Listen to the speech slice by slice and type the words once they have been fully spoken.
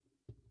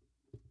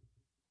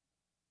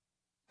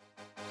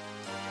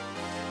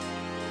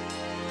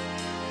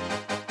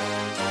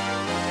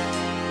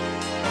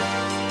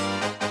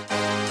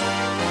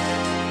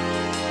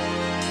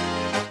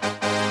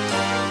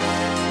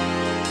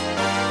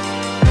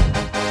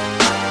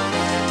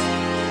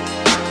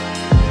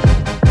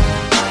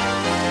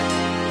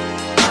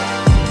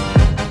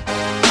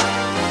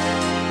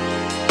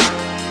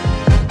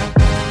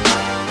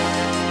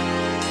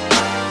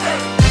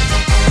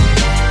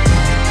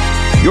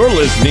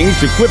listening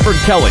to Clifford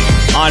Kelly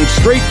on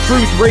Straight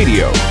Truth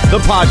Radio, the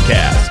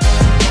podcast.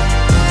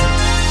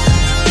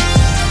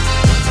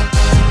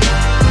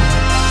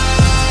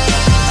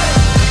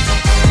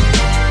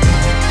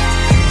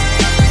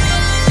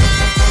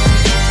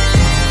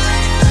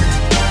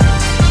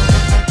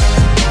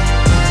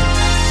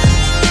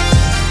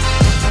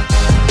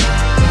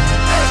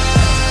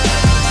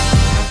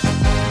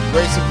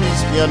 Grace and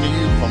peace be unto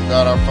you from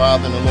God our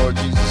Father and the Lord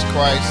Jesus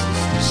Christ. This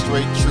is the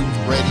Straight Truth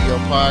Radio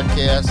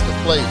Podcast, the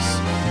place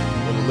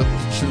where the lip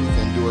of truth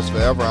endures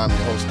forever. I'm your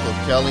host, Cliff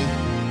Kelly.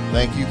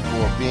 Thank you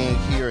for being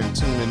here and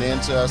tuning in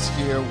to us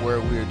here, where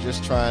we are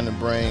just trying to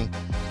bring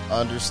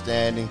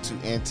understanding to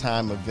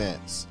end-time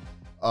events.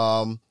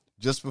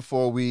 Just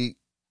before we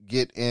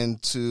get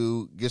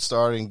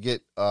started and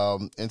get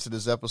into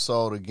this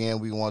episode, again,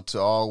 we want to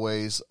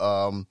always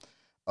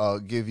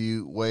give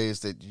you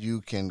ways that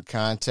you can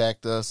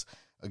contact us.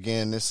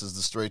 Again, this is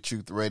the Straight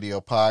Truth Radio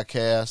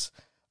Podcast.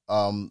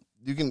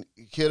 You can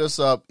hit us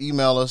up,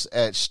 email us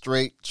at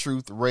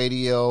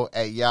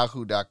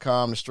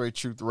straighttruthradio@yahoo.com, the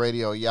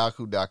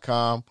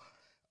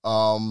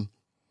straighttruthradio@yahoo.com.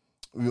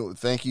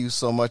 Thank you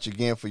so much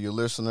again for your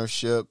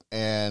listenership,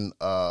 and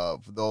for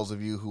those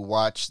of you who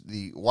watch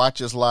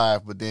us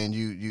live, but then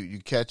you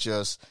catch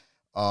us,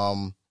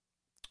 you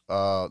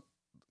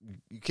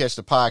catch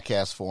the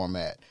podcast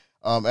format.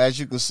 As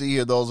you can see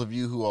here, those of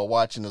you who are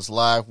watching us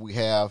live, we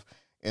have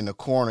in the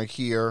corner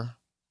here,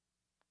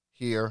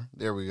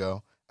 there we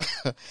go,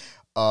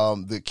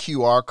 the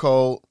QR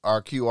code,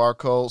 our QR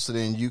code, so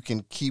then you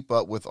can keep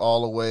up with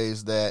all the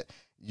ways that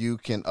you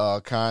can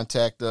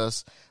contact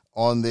us.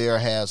 On there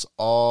has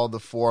all the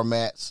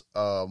formats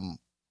for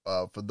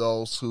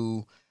those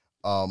who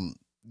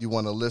you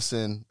want to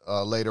listen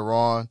later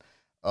on.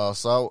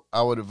 So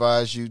I would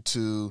advise you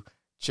to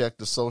check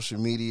our social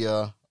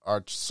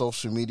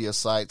media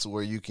sites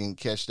where you can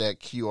catch that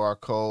QR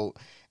code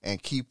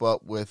and keep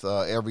up with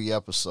every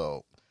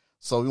episode.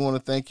 So we want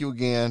to thank you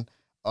again.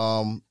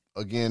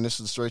 Again, this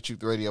is the Straight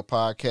Truth Radio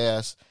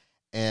Podcast,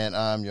 and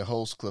I'm your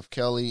host, Cliff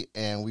Kelly,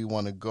 and we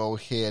want to go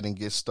ahead and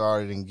get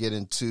started and get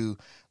into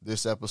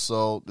this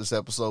episode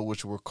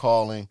which we're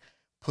calling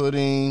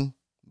Putting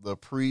the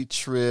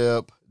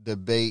Pre-Trib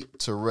Debate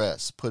to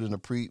Rest. Putting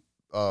the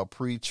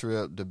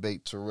pre-trib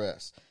debate to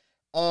rest.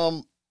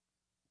 One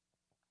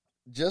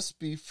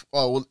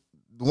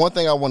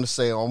thing I want to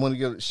say, I want to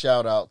give a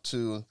shout out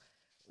to,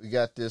 we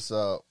got this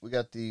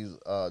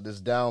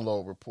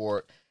download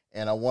report,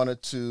 and I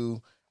wanted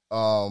to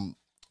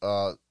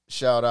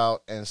shout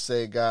out and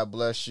say God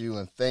bless you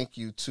and thank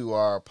you to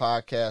our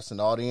podcast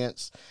and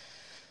audience.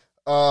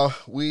 Those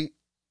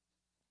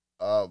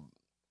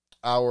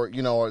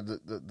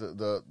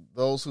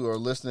who are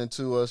listening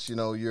to us,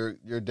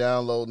 you're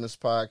downloading this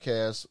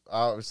podcast,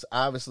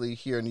 obviously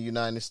here in the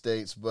United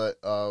States, but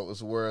it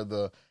was where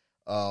the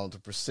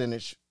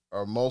percentage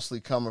are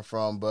mostly coming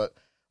from, but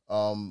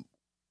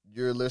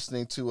you're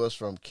listening to us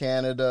from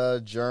Canada,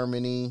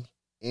 Germany,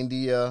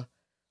 India,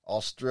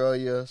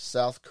 Australia,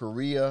 South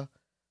Korea,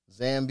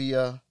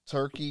 Zambia,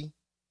 Turkey,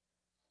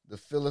 the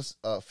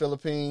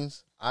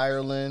Philippines,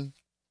 Ireland,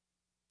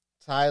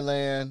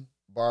 Thailand,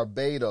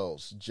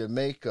 Barbados,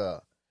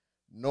 Jamaica,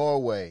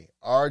 Norway,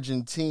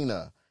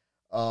 Argentina,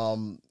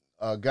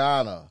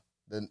 Ghana,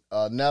 the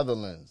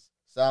Netherlands,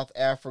 South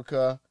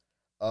Africa,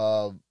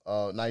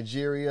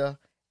 Nigeria,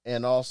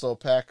 and also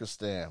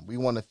Pakistan. We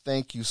want to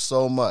thank you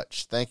so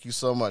much. Thank you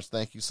so much.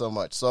 Thank you so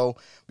much. So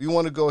we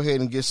want to go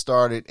ahead and get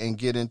started and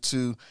get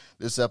into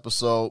this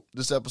episode.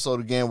 This episode,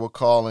 again, we're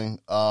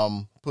calling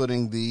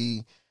Putting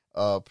the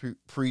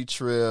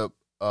Pre-Trib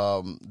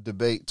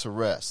Debate to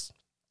Rest.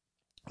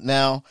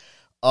 Now,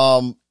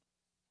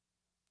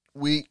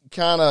 we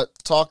kind of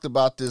talked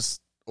about this,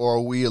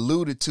 or we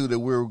alluded to that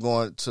we were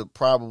going to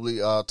probably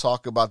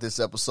talk about this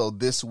episode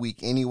this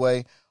week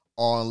anyway,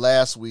 on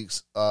last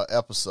week's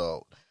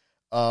episode.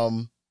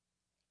 And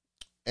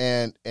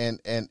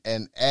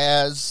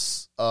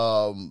as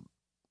it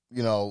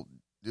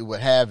would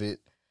have it,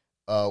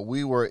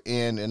 we were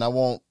in, and I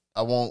won't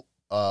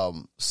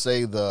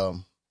say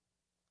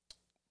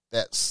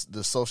that's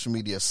the social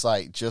media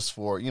site, just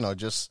for, I'm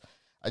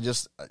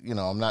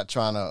not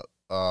trying to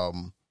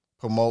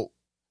promote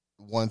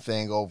one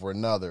thing over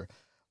another,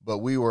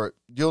 but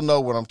you'll know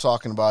what I'm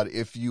talking about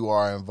if you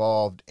are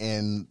involved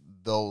in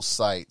those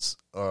sites.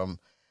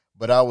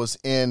 But I was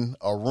in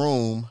a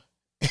room,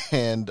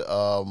 and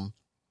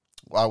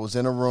while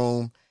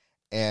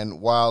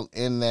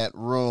in that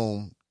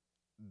room,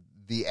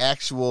 the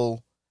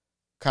actual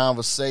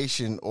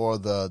conversation or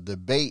the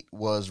debate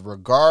was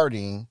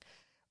regarding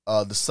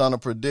the son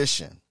of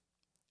perdition,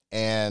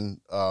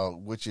 and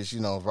which is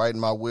right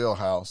in my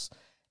wheelhouse,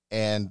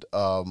 and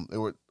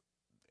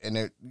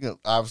they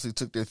obviously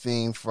took their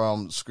theme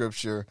from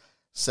Scripture,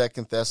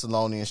 2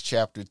 Thessalonians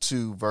chapter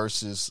 2,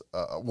 verse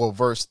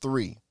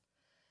 3.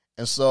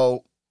 And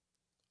so,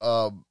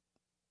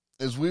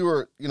 as we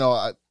were,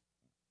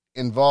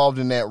 involved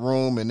in that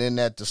room and in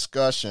that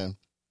discussion,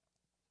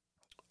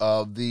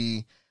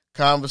 the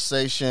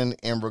conversation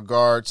in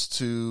regards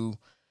to,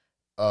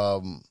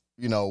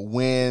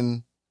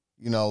 when,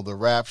 the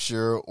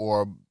rapture,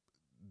 or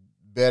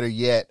better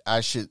yet,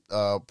 I should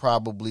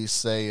probably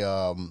say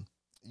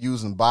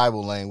using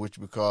Bible language,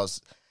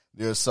 because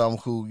there's some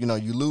who,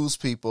 you lose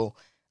people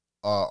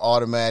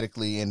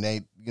automatically, and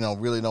they,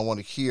 really don't want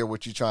to hear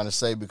what you're trying to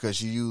say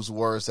because you use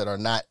words that are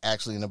not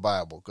actually in the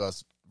Bible,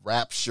 because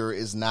rapture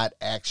is not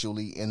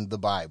actually in the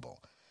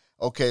Bible.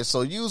 Okay,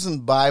 so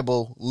using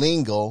Bible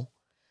lingo,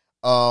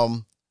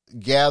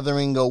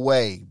 gathering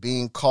away,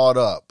 being caught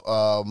up,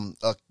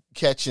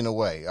 catching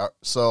away.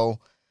 So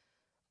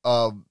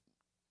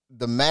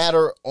the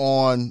matter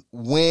on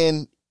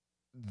when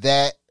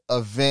that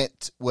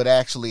event would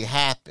actually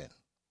happen,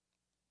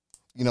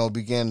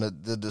 began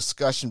the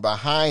discussion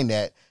behind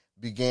that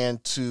began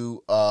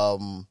to,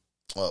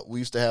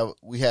 we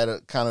had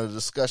a kind of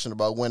discussion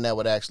about when that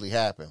would actually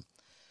happen.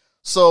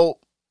 So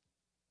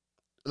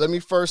let me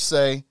first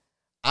say,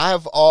 I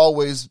have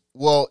always,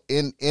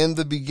 in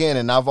the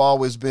beginning, I've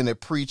always been a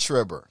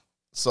pre-tribber.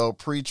 So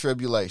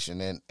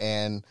pre-tribulation.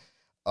 And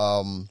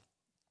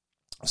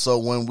so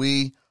when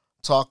we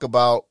talk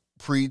about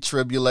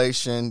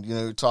pre-tribulation,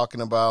 you're talking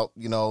about,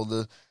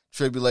 the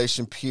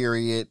tribulation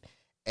period,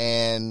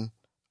 and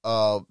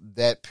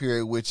that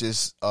period which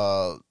is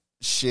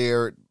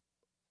shared,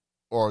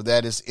 or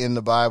that is in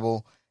the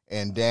Bible,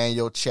 in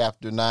Daniel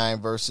chapter 9,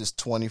 verses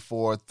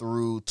 24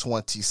 through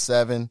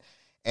 27.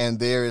 And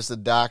there is the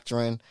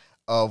doctrine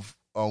on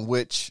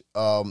which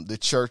the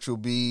church will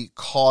be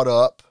caught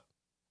up,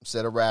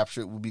 instead of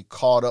rapture, will be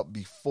caught up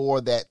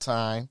before that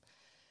time.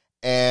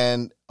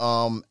 And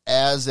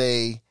as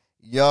a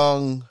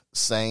young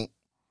saint,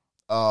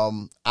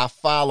 I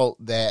followed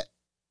that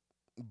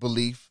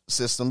belief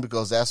system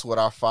because that's what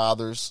our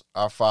fathers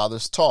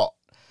taught.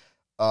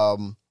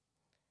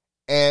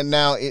 And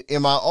now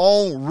in my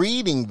own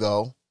reading,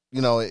 though,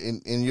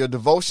 in your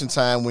devotion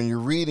time, when you're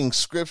reading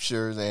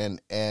scriptures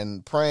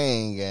and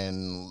praying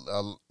and,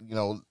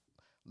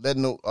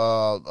 letting,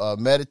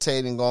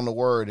 meditating on the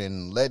word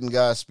and letting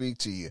God speak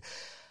to you,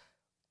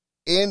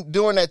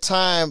 during that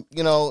time,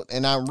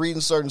 and I'm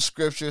reading certain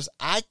scriptures,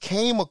 I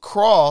came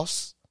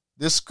across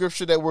this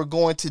scripture that we're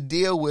going to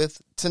deal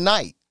with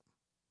tonight,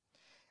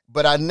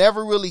 but I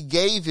never really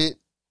gave it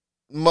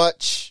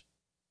much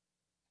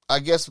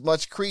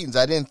credence.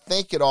 I didn't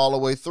think it all the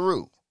way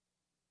through,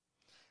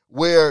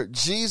 where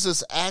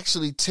Jesus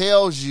actually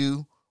tells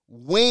you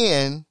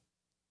when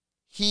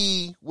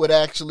he would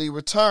actually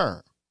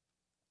return.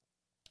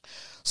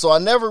 So I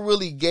never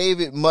really gave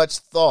it much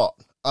thought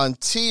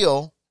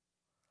until,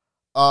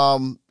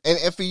 and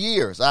for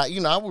years, I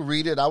would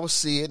read it, I would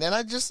see it, and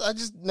I just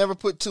never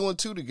put two and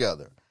two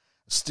together.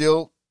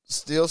 Still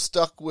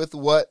stuck with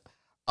what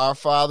our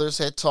fathers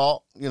had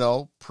taught,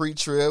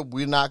 pre-trib.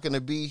 We're not going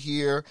to be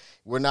here.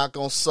 We're not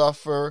going to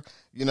suffer.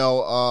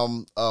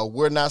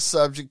 We're not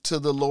subject to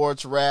the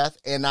Lord's wrath.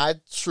 And I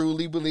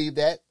truly believe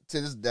that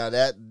to this now.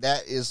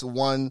 That is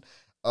one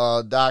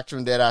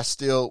doctrine that I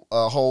still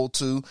hold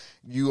to.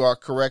 You are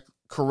correct.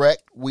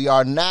 We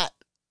are not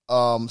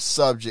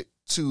subject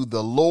to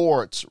the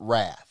Lord's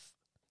wrath.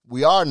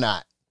 We are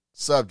not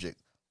subject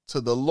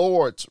to the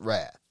Lord's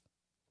wrath.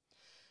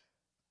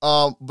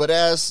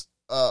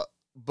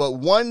 But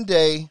one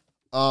day,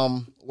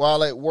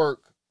 while at work,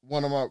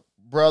 one of my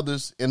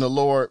brothers in the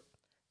Lord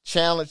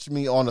challenged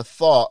me on a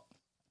thought,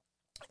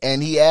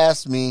 and he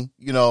asked me,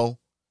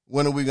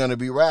 when are we going to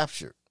be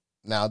raptured?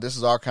 Now, this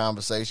is our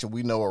conversation.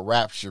 We know what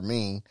rapture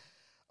means.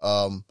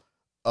 So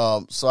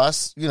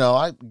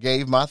I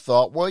gave my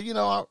thought. Well,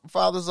 our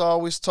fathers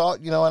always taught,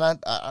 and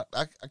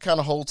I kind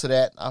of hold to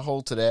that. I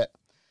hold to that.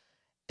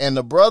 And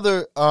the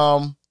brother,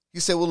 he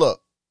said, well,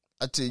 look,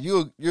 I tell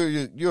you,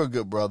 you're a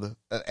good brother,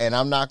 and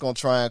I'm not gonna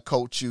try and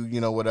coach you,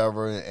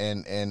 whatever,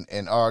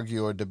 and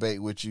argue or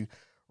debate with you.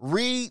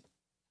 Read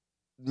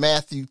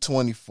Matthew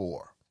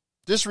 24.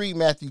 Just read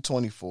Matthew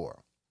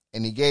 24,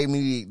 and he gave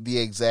me the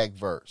exact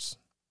verse,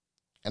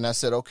 and I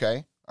said,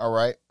 okay, all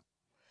right.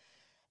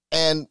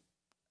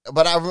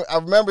 But I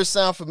remember it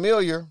sound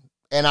familiar,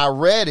 and I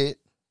read it,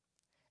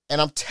 and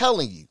I'm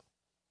telling you,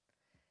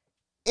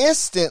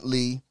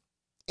 instantly,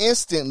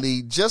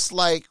 just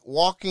like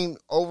walking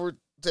over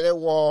to that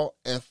wall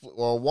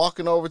or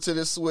walking over to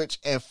this switch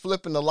and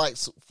flipping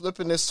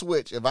this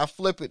switch. If I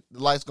flip it, the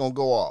light's going to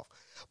go off.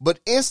 But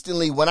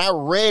instantly, when I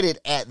read it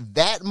at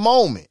that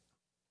moment,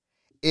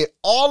 it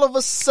all of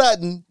a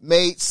sudden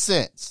made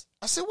sense.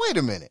 I said, wait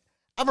a minute.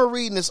 I've been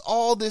reading this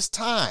all this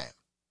time.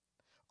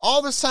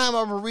 All this time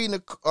I've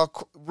been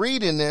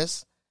reading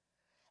this,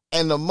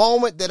 and the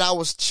moment that I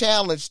was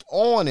challenged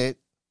on it,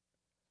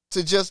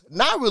 to just,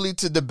 not really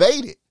to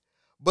debate it,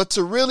 but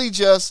to really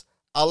just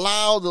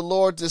allow the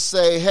Lord to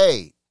say,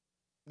 hey,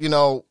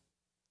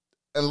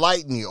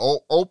 enlighten you,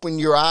 open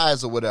your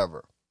eyes or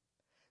whatever.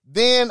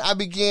 Then I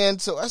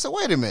said,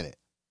 wait a minute.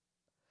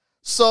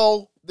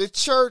 So the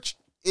church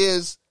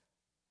is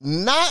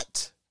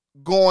not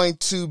going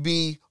to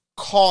be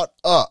caught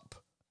up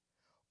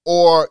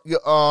or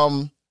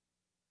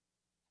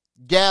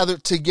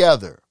gathered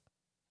together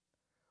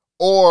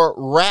or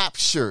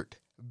raptured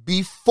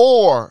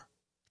before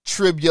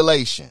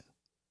tribulation.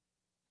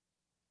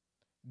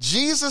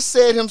 Jesus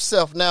said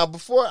himself. Now,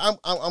 before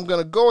I'm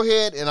going to go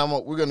ahead and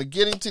we're going to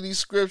get into these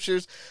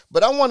scriptures,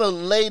 but I want to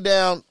lay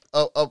down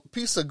a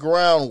piece of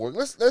groundwork.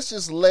 Let's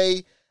just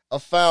lay a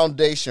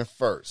foundation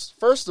first.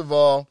 First of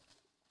all,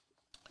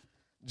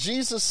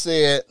 Jesus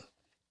said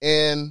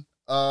in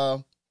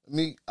I'll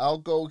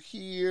go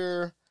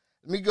here.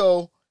 Let me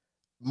go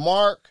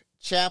Mark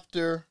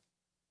chapter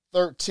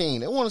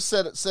 13. I want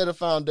to set a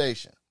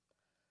foundation.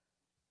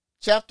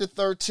 Chapter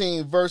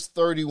 13, verse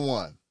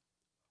 31.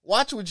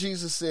 Watch what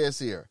Jesus says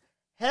here.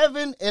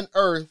 Heaven and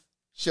earth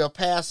shall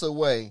pass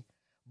away,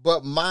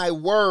 but my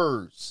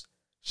words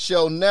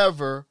shall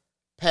never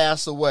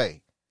pass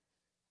away.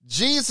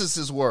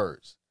 Jesus'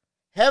 words.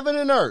 Heaven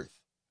and earth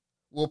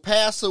will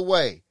pass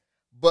away,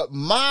 but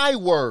my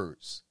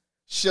words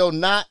shall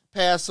not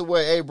pass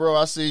away. Hey, bro,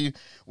 I see you.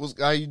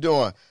 How you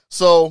doing?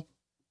 So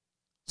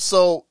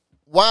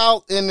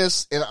while in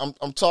this, and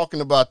I'm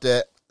talking about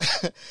that.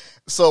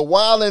 So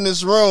while in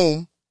this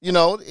room, you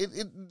know,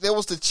 there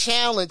was the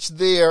challenge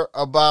there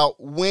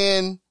about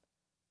when,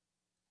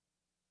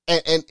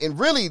 and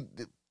really,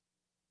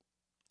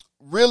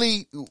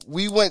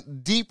 we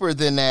went deeper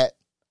than that,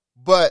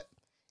 but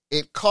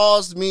it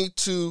caused me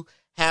to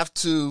have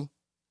to,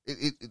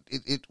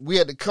 we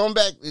had to come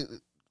back.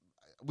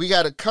 We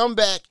got to come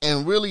back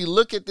and really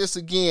look at this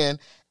again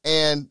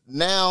and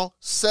now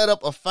set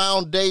up a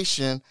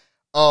foundation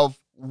of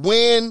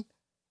when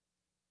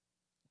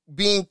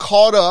being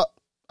caught up.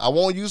 I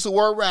won't use the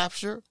word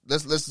rapture.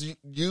 Let's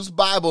use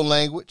Bible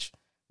language.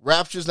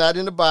 Rapture is not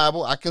in the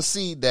Bible. I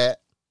concede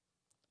that.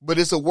 But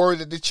it's a word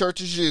that the church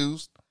has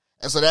used.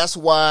 And so that's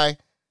why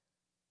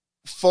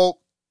folk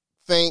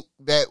think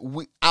that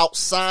we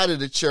outside of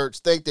the church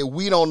think that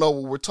we don't know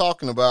what we're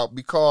talking about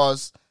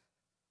because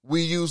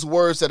we use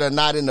words that are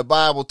not in the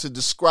Bible to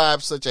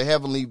describe such a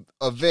heavenly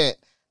event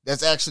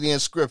that's actually in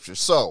Scripture.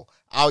 So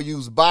I'll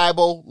use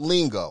Bible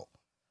lingo,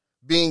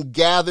 being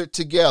gathered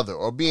together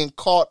or being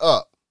caught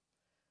up.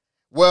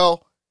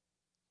 Well,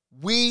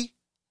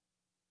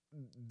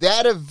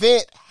 that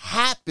event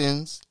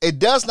happens, it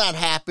does not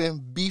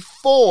happen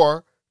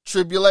before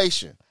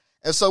tribulation.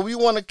 And so we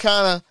want to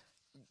kind of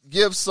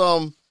give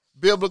some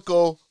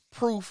biblical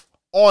proof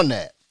on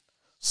that.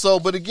 So,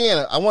 but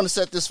again, I want to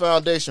set this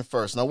foundation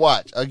first. Now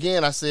watch.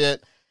 Again, I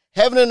said,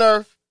 heaven and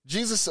earth,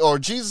 Jesus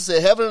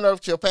said, heaven and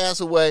earth shall pass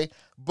away,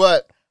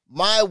 but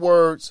my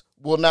words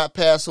will not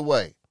pass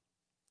away.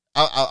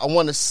 I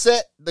want to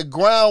set the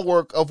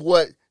groundwork of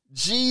what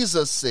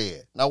Jesus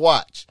said. Now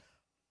watch.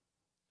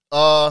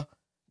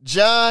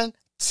 John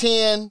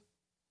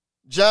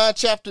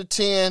chapter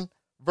 10,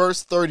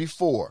 verse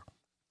 34.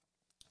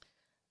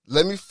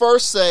 Let me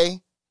first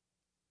say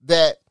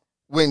that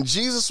when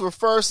Jesus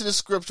refers to the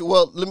scripture,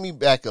 well, let me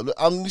back up.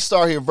 Let me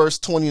start here, verse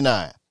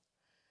 29.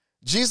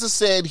 Jesus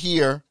said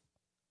here,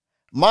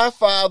 my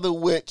Father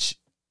which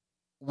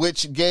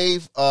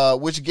gave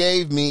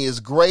me is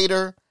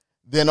greater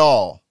than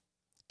all,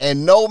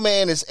 and no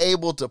man is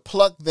able to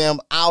pluck them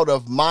out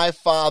of my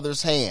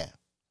Father's hand.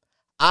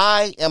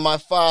 I and my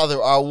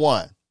Father are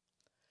one.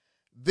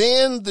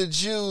 Then the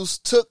Jews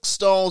took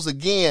stones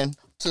again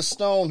to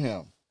stone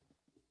him.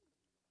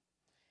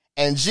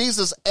 And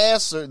Jesus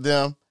answered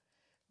them,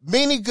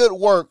 many good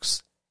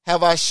works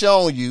have I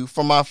shown you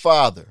from my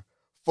Father.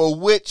 For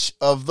which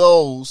of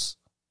those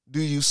do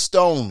you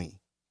stone me?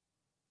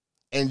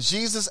 And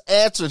Jesus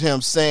answered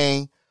him,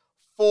 saying,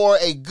 for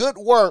a good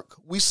work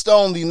we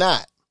stone thee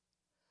not,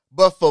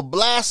 but for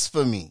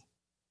blasphemy,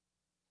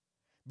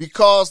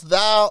 because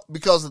thou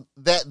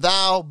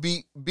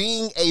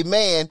being a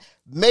man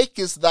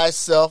makest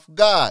thyself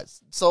God.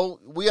 So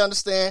we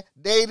understand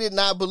they did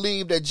not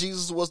believe that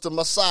Jesus was the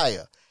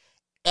Messiah.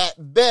 At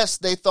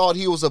best, they thought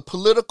he was a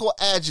political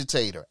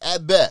agitator,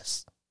 at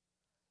best.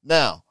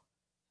 Now,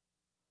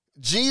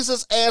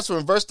 Jesus answered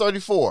in verse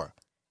 34,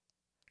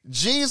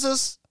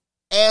 Jesus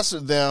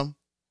answered them,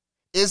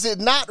 is it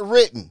not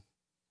written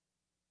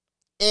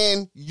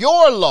in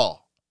your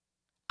law,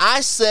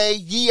 I say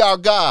ye are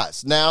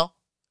gods? Now,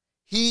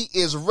 he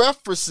is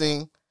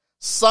referencing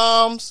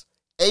Psalms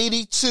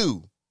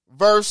 82,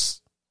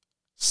 verse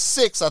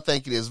 6, I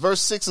think it is,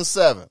 verse 6 and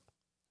 7.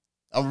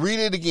 I'll read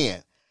it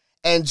again.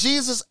 And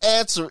Jesus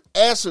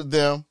answered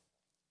them,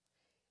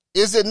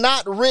 is it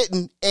not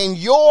written in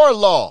your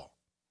law,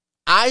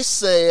 I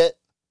said,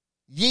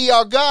 ye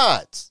are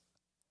gods?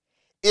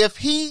 If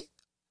he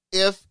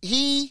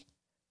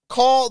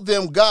called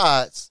them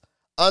gods,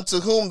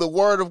 unto whom the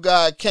word of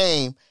God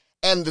came,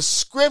 and the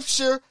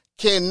scripture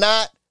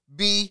cannot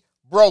be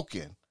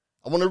broken.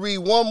 I want to read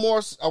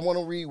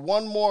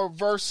one more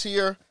verse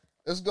here.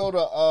 Let's go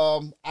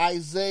to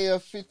Isaiah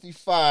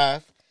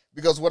 55.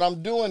 Because what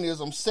I'm doing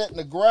is I'm setting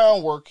the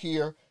groundwork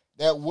here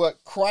that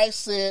what Christ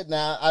said.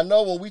 Now, I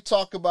know when we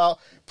talk about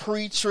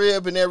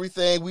pre-trib and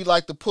everything, we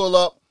like to pull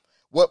up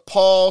what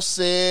Paul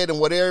said and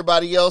what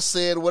everybody else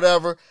said,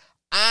 whatever.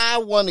 I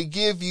want to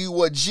give you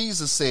what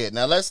Jesus said.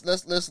 Now, let's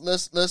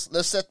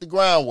set the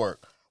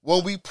groundwork.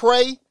 When we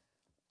pray,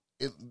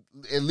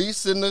 at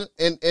least in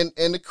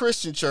the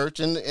Christian church,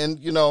 in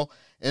the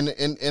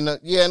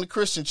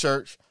Christian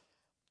church,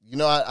 You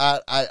know,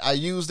 I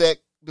use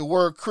the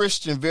word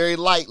Christian very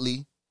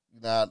lightly. You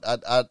know,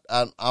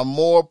 I'm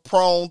more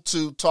prone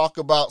to talk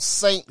about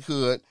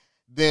sainthood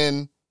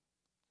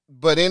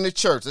but in the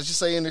church, let's just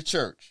say in the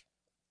church,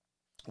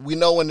 we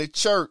know in the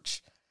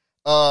church,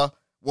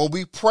 when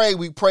we pray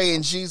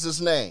in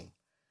Jesus' name.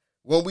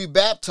 When we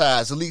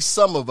baptize, at least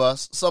some of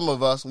us,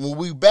 when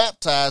we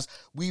baptize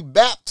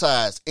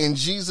in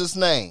Jesus'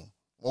 name.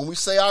 When we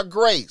say our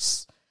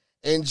grace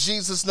in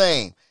Jesus'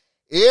 name,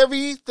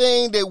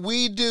 everything that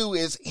we do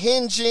is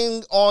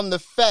hinging on the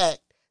fact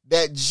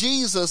that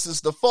Jesus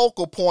is the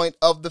focal point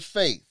of the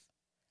faith.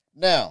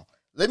 Now,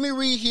 let me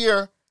read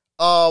here,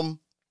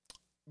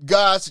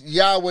 God's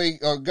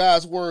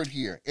word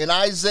here in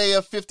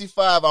Isaiah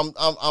 55.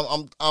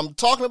 I'm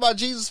talking about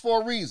Jesus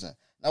for a reason.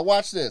 Now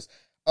watch this.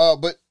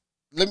 But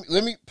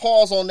let me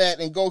pause on that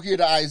and go here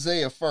to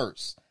Isaiah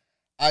first.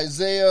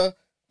 Isaiah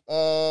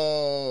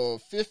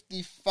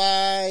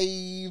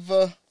 55,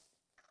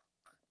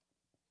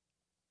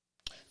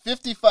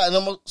 and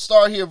I'm going to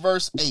start here,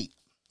 verse 8.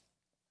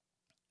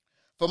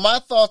 For my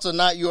thoughts are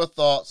not your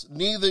thoughts,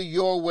 neither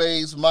your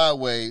ways my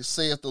ways,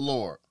 saith the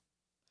Lord.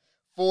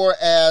 For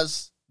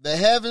as the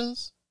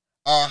heavens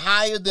are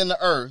higher than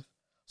the earth,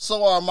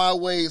 so are my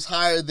ways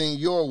higher than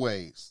your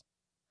ways.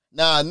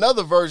 Now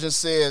another version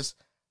says,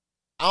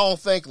 I don't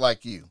think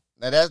like you.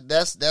 Now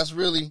that's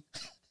really,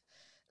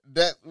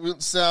 that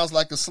sounds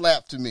like a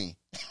slap to me.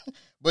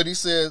 But he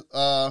says,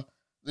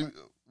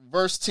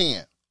 verse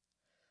 10,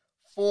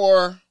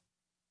 for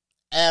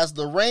as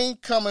the rain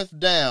cometh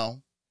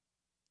down,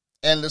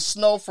 and the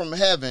snow from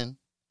heaven,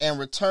 and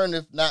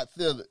returneth not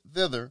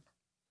thither,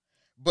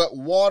 but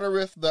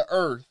watereth the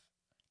earth,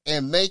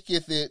 and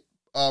maketh it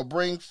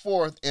bring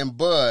forth and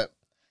bud,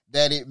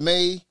 that it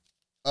may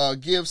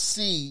give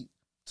seed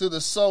to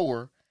the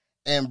sower,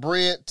 and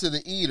bread to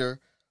the eater,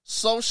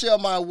 so shall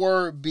my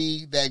word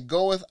be that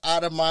goeth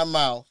out of my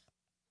mouth.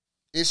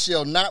 It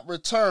shall not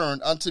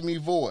return unto me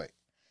void,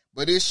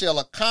 but it shall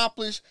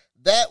accomplish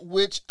that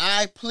which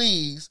I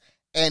please,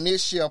 and it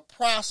shall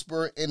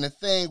prosper in the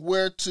thing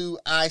whereto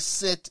I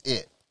sent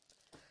it.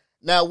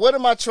 Now, what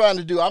am I trying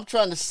to do? I'm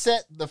trying to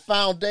set the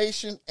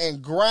foundation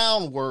and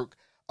groundwork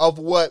of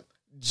what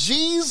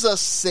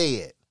Jesus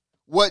said.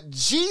 What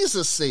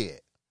Jesus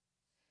said.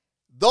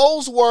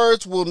 Those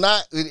words will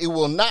not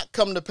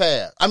come to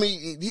pass. I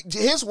mean,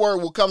 his word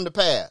will come to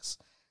pass.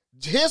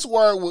 His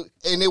word will,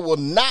 and it will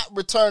not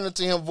return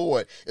unto him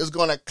void. It's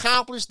going to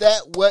accomplish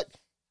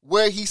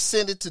where he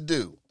sent it to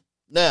do.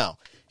 Now,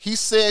 he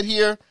said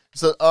here,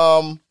 so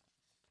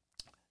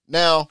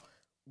now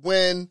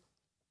when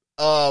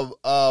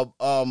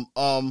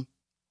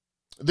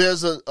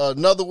there's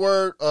another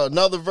word,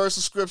 another verse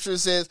of scripture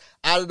says,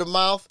 out of the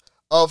mouth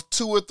of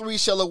two or three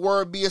shall a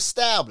word be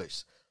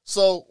established.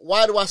 So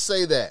why do I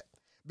say that?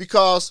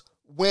 Because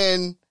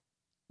when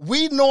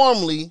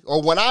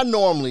I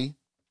normally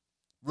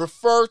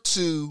refer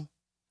to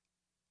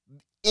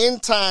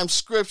end time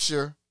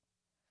scripture,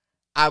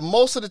 I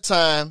most of the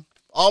time,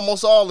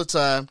 almost all the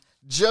time,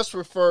 just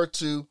refer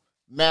to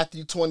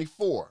Matthew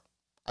 24.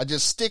 I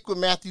just stick with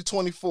Matthew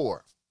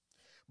 24.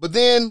 But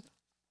then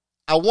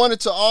I wanted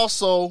to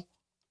also,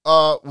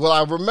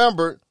 I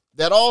remembered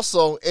that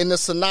also in the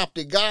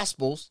Synoptic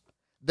Gospels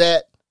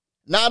that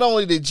not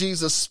only did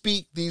Jesus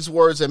speak these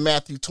words in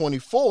Matthew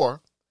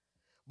 24,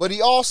 but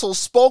he also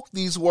spoke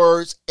these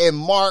words in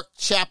Mark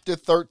chapter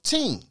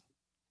 13.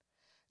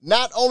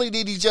 Not only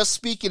did he just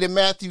speak it in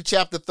Matthew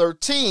chapter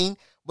 13,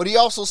 but he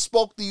also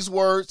spoke these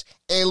words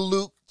in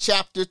Luke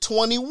chapter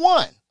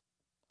 21.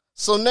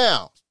 So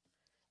now,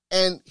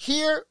 and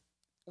here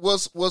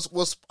was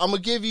I'm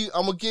gonna give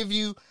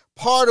you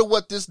part of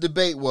what this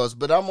debate was,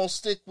 but I'm gonna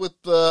start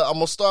with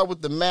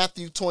the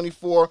Matthew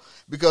 24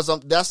 because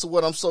that's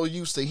what I'm so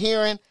used to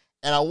hearing,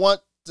 and I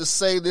want to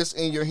say this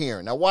in your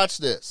hearing. Now watch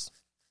this.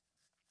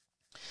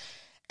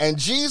 And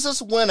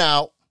Jesus went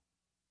out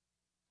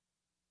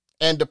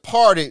and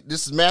departed.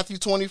 This is Matthew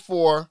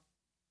 24,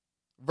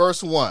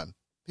 verse 1.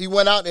 He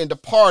went out and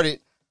departed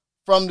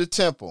from the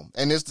temple,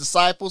 and his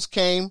disciples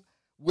came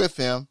with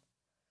him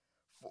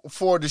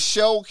for to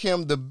show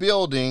him the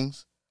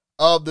buildings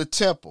of the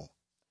temple.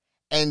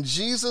 And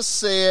Jesus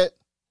said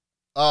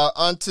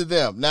unto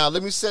them, now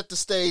let me set the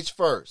stage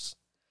first.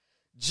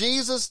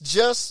 Jesus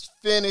just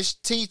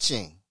finished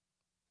teaching.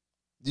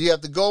 You have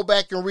to go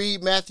back and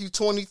read Matthew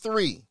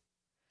 23.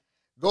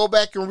 Go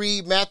back and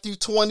read Matthew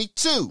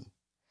 22.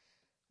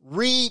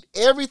 Read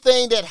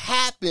everything that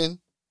happened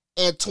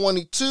in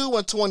 22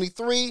 and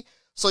 23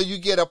 so you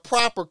get a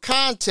proper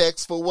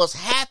context for what's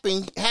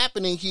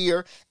happening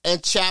here in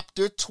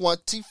chapter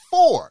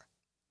 24.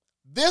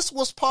 This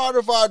was part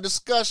of our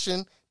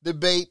discussion,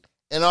 debate,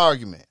 and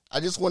argument. I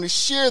just want to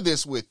share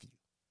this with you.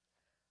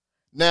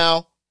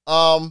 Now,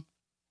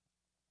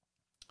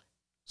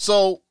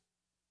 so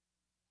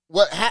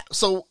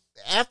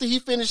after he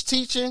finished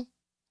teaching,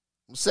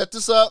 set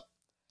this up.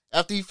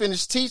 After he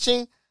finished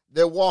teaching,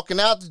 they're walking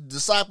out. The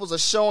disciples are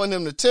showing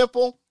them the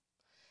temple.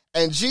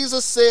 And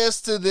Jesus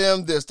says to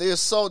them this. They're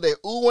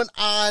ooh and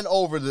ahhing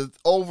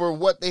over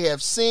what they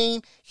have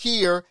seen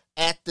here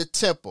at the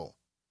temple.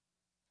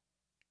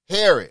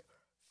 Herod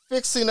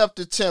fixing up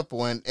the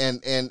temple, and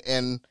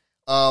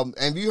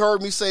you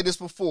heard me say this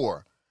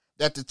before,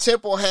 that the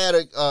temple had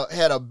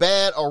a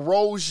bad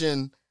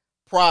erosion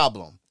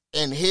problem,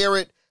 and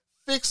Herod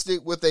fixed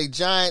it with a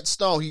giant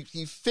stone.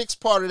 He fixed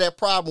part of that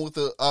problem with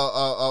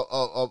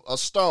a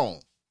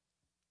stone.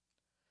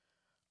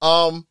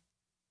 And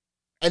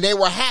they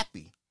were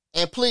happy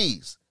and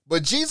pleased.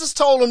 But Jesus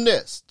told them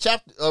this,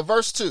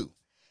 verse 2.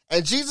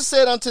 And Jesus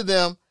said unto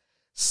them,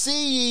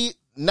 see ye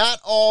not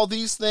all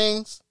these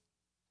things?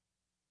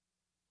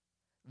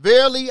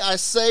 Verily I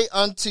say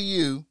unto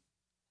you,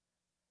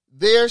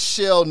 there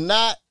shall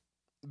not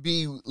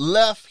be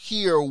left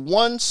here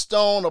one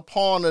stone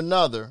upon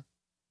another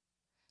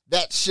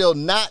that shall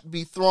not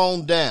be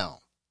thrown down.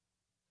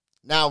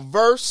 Now,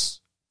 verse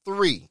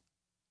 3.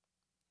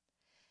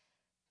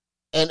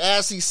 And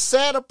as he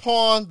sat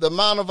upon the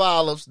Mount of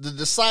Olives, the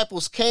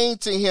disciples came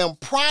to him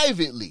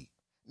privately.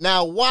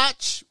 Now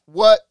watch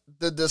what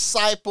the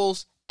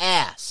disciples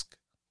ask,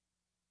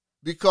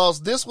 because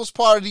this was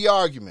part of the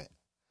argument.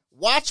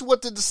 Watch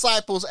what the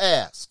disciples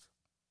ask.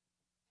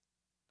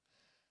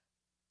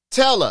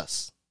 Tell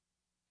us,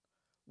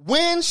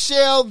 when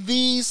shall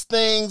these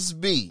things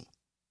be?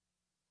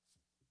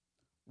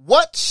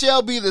 What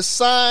shall be the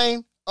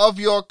sign of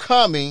your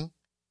coming,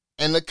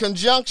 and the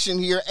conjunction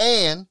here,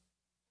 and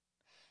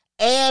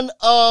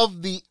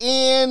of the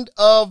end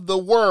of the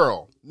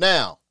world?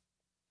 Now,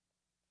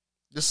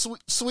 the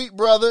sweet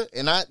brother,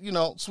 and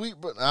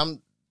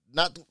I'm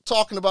not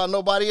talking about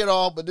nobody at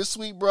all, but this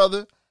sweet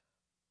brother,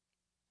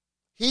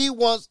 he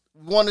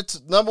wanted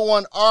to, number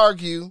one,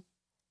 argue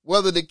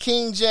whether the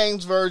King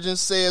James Version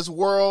says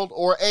world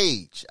or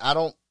age.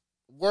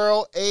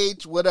 World,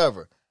 age,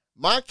 whatever.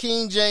 My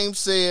King James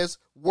says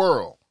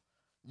world.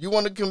 You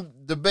want to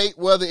debate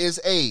whether it's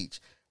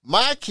age.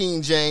 My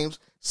King James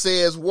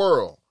says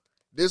world.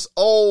 This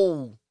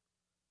old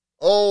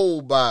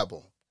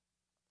Bible.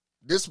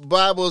 This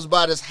Bible is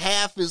about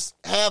half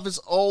as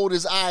old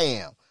as I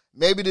am.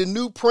 Maybe the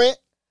new print,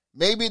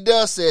 maybe it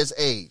does says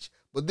age,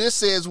 but this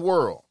says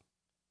world.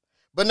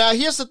 But now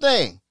here's the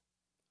thing.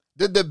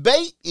 The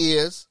debate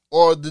is,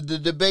 or the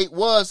debate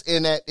was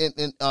in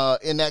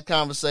that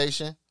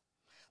conversation,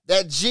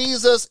 that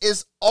Jesus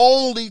is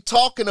only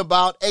talking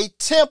about a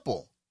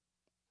temple.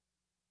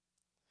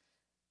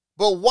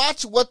 But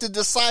watch what the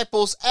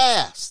disciples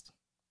asked.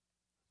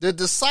 The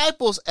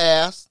disciples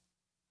asked,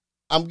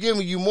 I'm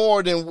giving you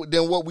more than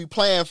what we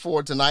planned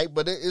for tonight,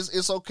 but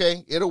it's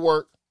okay. It'll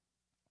work.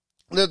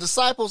 The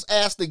disciples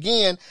asked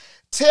again,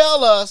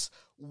 tell us,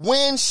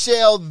 when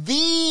shall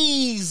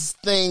these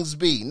things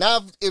be?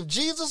 Now, if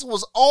Jesus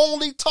was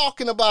only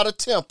talking about a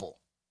temple,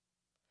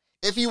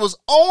 if he was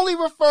only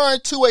referring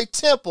to a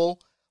temple,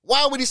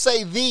 why would he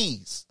say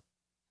these?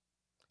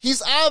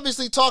 He's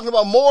obviously talking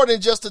about more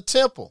than just a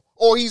temple,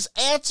 or he's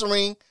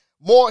answering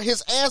more.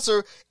 His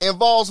answer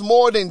involves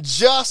more than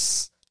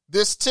just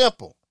this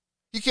temple.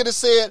 He could have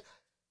said,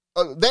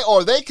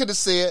 they could have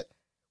said,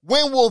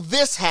 when will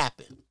this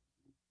happen?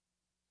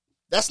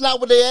 That's not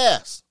what they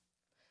asked.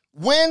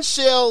 When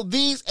shall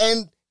these,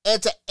 and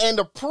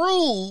to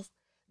prove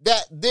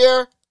that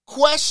their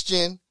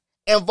question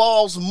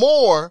involves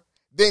more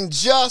than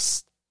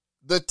just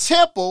the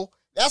temple,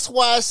 that's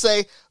why I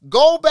say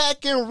go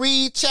back and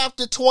read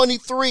chapter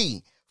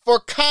 23 for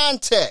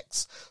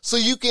context, so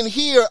you can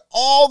hear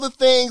all the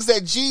things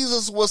that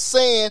Jesus was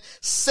saying,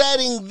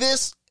 setting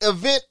this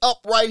event up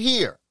right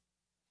here.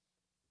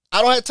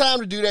 I don't have time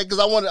to do that because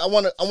I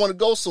want to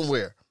go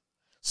somewhere.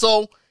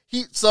 So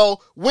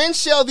when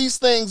shall these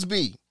things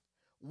be?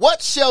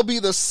 What shall be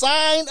the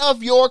sign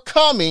of your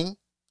coming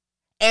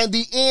and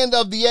the end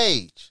of the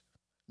age?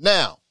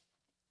 Now,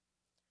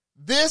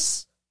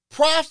 this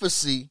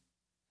prophecy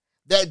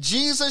that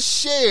Jesus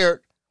shared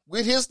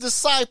with his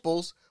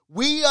disciples,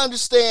 we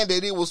understand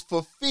that it was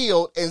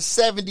fulfilled in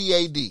 70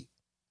 AD.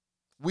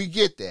 We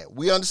get that.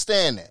 We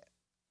understand that.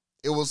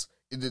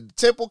 The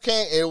temple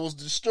came, it was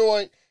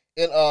destroyed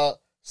in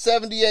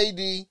 70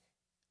 AD.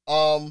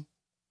 No,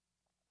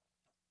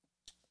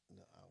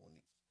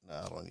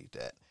 I don't need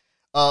that.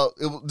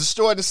 It was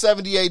destroyed in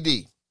 70 AD.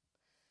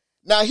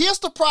 Now, here's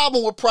the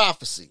problem with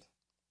prophecy,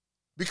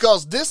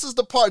 because this is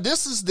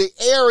the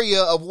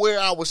area of where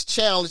I was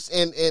challenged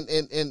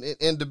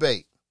in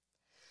debate.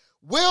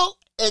 We'll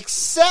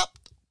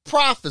accept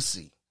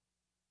prophecy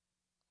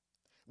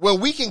when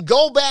we can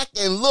go back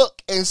and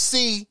look and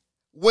see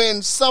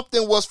when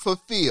something was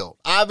fulfilled.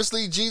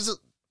 Obviously, Jesus,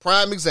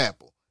 prime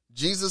example.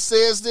 Jesus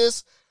says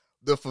this,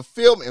 the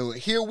fulfillment, and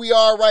here we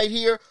are right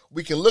here.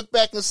 We can look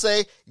back and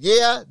say,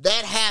 yeah,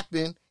 that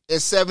happened in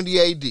 70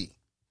 AD.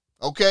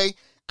 Okay?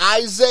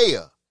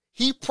 Isaiah,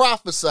 he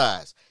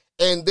prophesies,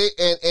 and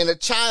a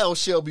child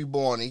shall be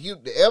born, and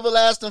the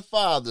everlasting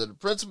Father, the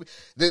principal,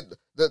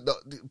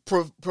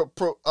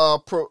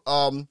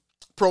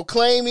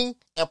 proclaiming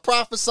and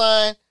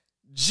prophesying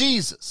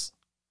Jesus.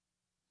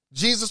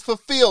 Jesus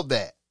fulfilled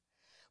that.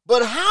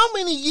 But how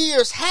many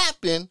years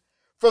happened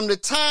from the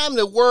time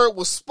the word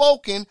was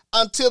spoken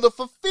until the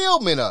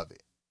fulfillment of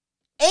it?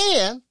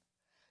 And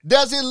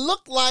does it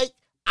look like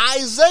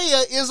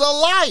Isaiah is a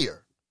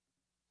liar?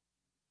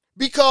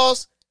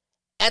 Because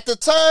at the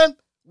time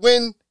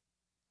when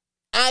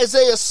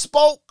Isaiah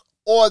spoke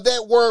or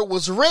that word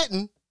was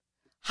written,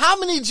 how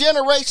many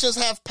generations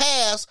have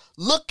passed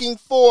looking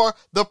for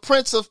the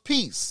Prince of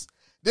Peace,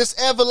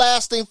 this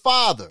everlasting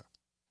Father,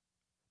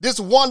 this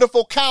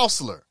wonderful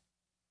counselor?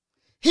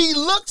 He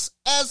looks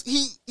as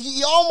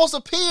he almost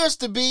appears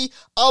to be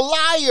a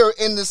liar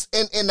in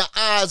the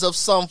eyes of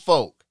some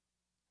folk.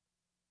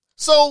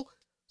 So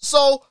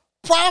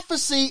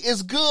prophecy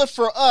is good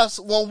for us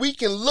when we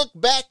can look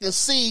back and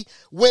see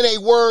when a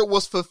word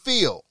was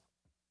fulfilled.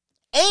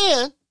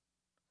 And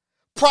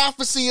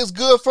prophecy is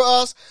good for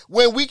us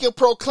when we can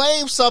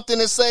proclaim something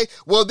and say,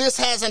 well, this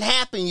hasn't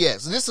happened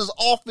yet. So this is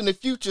off in the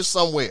future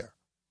somewhere.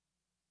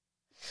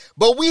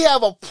 But we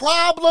have a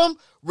problem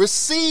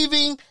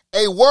receiving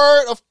a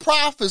word of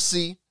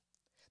prophecy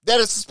that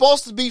is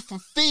supposed to be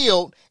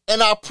fulfilled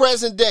in our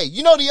present day.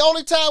 You know the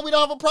only time we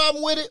don't have a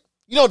problem with it?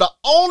 You know the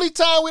only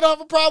time we don't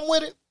have a problem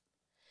with it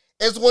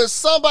is when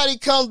somebody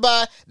comes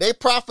by, they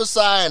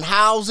prophesy in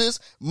houses,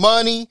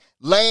 money,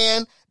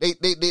 land. They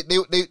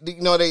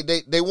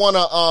want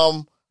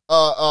to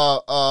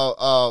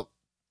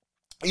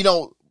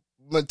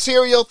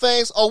material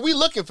things. Oh, we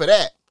looking for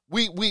that.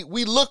 We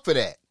look for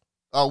that.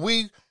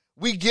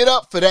 We get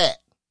up for that.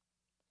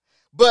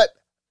 But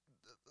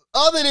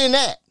other than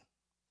that,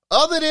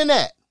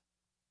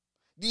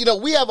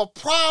 we have a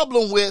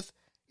problem with,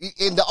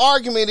 and the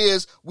argument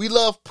is we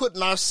love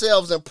putting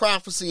ourselves in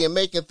prophecy and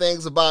making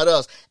things about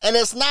us. And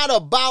it's not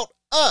about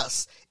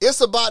us.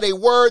 It's about a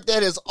word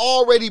that has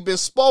already been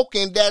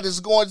spoken that is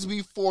going to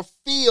be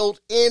fulfilled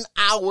in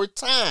our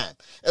time.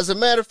 As a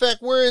matter of fact,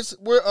 where's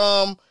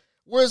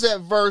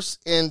that verse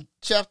in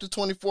chapter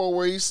 24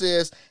 where he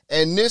says,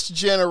 and this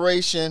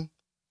generation,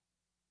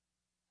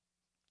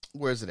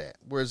 where's it at?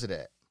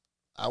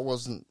 I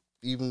wasn't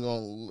even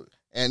going to look.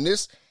 And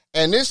this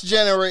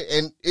generation,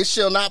 and it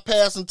shall not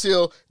pass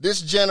until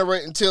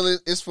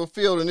it's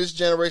fulfilled in this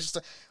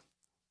generation.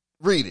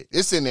 Read it.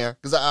 It's in there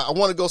because I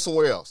want to go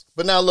somewhere else.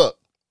 But now look.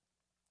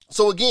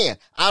 So again,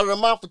 out of the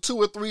mouth of two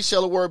or three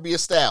shall a word be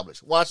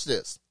established. Watch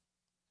this.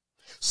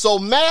 So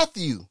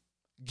Matthew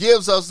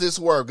gives us this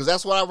word because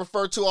that's what I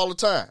refer to all the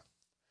time.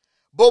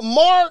 But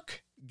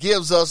Mark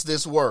gives us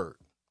this word.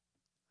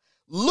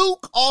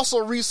 Luke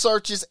also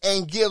researches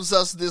and gives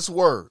us this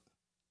word.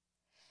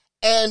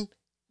 And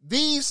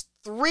these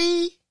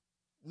three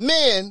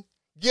men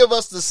give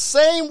us the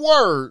same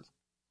word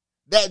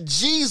that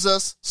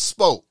Jesus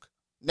spoke.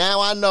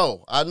 Now I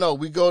know.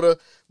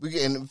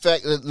 In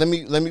fact, let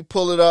me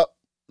pull it up.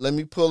 Let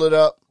me pull it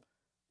up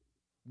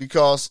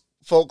because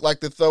folk like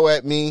to throw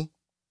at me.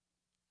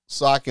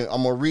 So I'm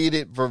going to read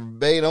it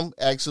verbatim,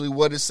 actually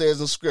what it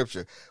says in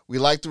scripture. We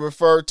like to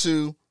refer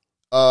to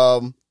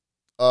 1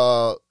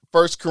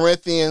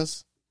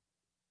 Corinthians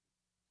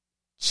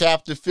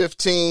chapter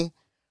 15,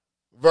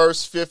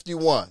 verse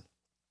 51.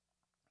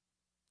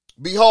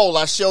 Behold,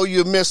 I show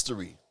you a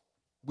mystery.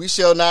 We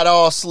shall not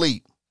all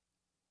sleep,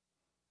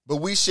 but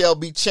we shall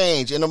be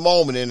changed in a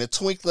moment, in the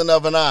twinkling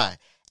of an eye,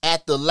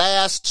 at the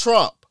last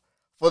trump.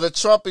 For the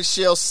trumpet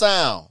shall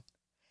sound,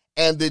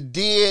 and the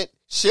dead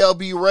shall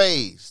be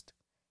raised,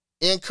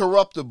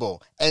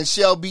 incorruptible, and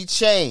shall be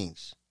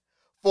changed.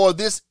 For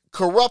this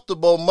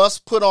corruptible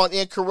must put on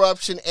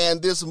incorruption,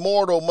 and this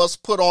mortal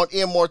must put on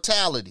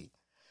immortality.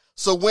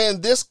 So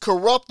when this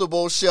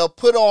corruptible shall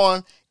put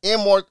on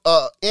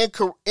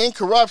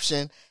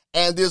incorruption,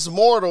 and this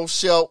mortal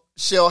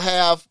shall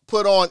have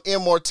put on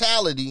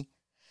immortality,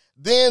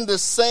 then the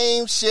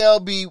same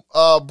shall be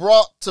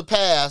brought to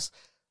pass,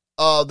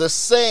 the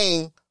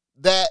saying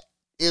that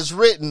is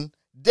written,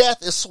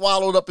 death is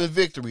swallowed up in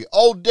victory.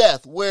 O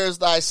death, where is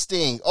thy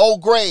sting? O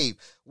grave,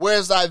 where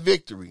is thy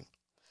victory?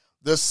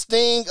 The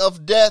sting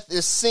of death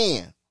is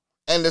sin,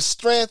 and the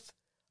strength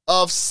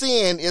of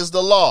sin is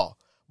the law.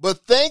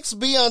 But thanks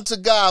be unto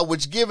God,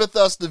 which giveth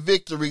us the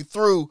victory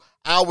through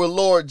our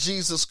Lord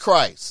Jesus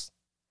Christ.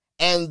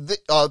 And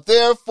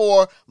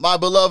therefore, my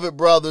beloved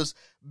brothers,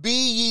 be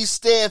ye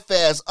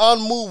steadfast,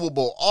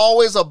 unmovable,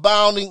 always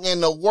abounding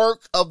in the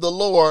work of the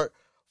Lord,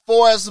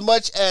 for as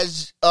much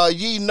as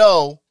ye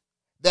know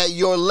that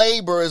your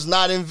labor is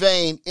not in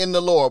vain in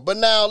the Lord. But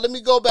now let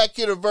me go back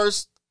here to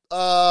verse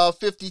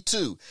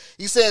 52.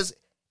 He says,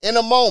 in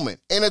a moment,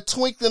 in a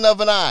twinkling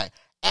of an eye,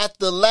 at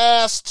the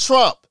last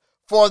trump,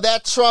 for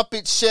that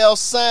trumpet shall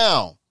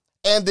sound,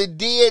 and the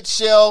dead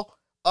shall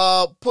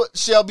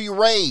be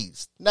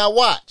raised. Now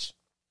watch.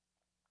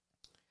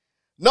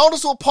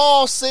 Notice what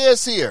Paul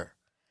says here.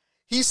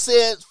 He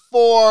said,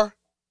 for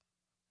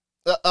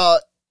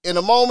in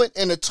a moment,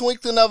 in the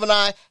twinkling of an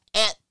eye,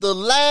 at the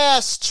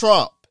last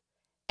trump,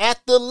 at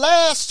the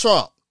last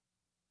trump,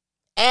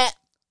 at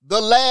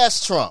the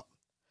last trump.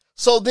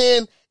 So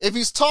then, if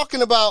he's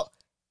talking about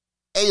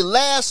a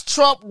last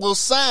trump will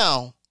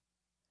sound,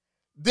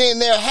 then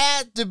there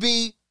had to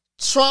be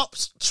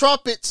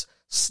trumpets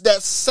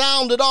that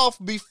sounded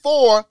off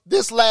before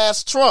this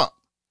last trump.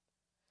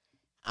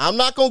 I'm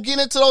not going to get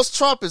into those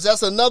trumpets.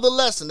 That's another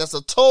lesson. That's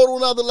a total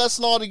another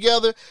lesson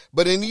altogether.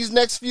 But in these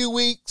next few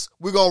weeks,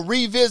 we're going to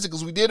revisit,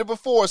 because we did it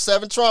before,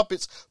 7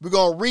 trumpets. We're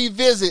going to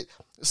revisit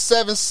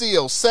 7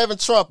 seals, 7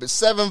 trumpets,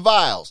 7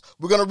 vials.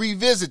 We're going to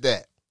revisit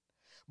that.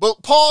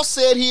 But Paul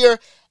said here,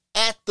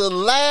 at the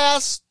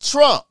last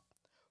trump,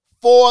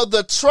 for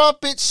the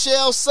trumpet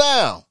shall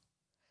sound.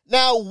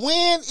 Now,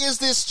 when is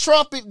this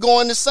trumpet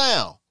going to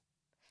sound?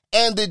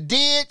 And the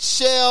dead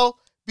shall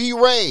be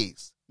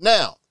raised.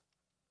 Now,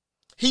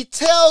 he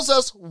tells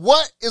us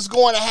what is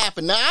going to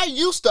happen. Now, I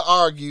used to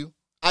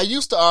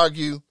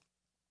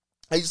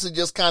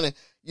just kind of,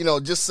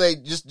 just say,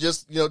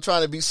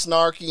 trying to be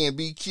snarky and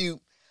be cute.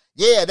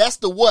 Yeah, that's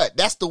the what.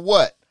 That's the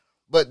what.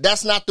 But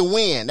that's not the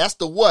when. That's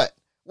the what.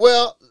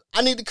 Well,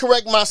 I need to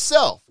correct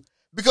myself,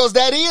 because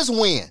that is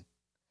when.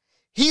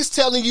 He's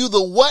telling you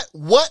the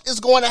what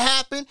is going to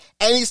happen,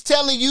 and he's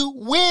telling you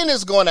when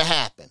it's going to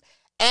happen.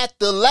 At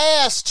the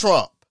last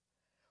trump,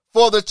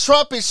 for the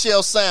trumpet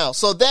shall sound.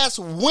 So that's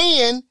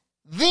when,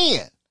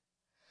 then.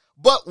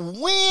 But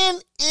when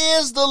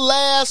is the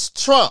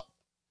last trump?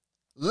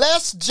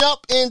 Let's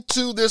jump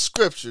into this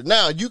scripture.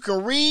 Now, you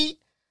can read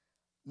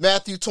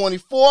Matthew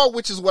 24,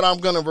 which is what I'm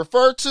going to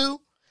refer to.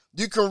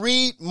 You can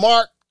read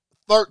Mark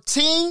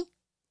 13,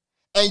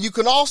 and you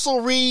can also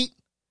read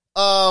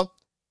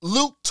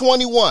Luke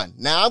 21.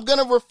 Now, I'm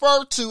going to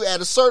refer to,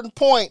 at a certain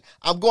point,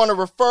 I'm going to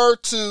refer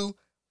to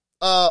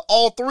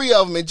all 3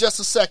 of them in just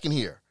a second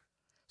here.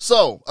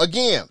 So,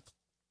 again,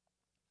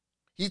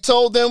 he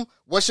told them,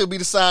 what shall be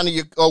the sign of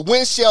your, or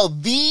when shall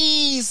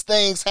these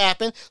things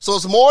happen? So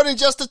it's more than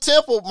just a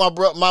temple,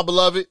 my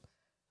beloved.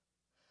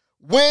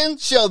 When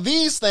shall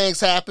these things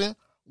happen?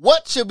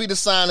 What shall be the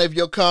sign of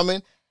your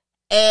coming?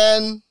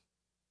 And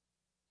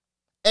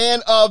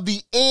of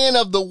the end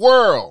of the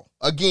world.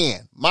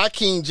 Again, my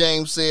King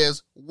James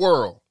says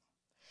world.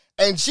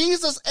 And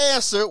Jesus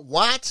answered,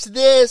 watch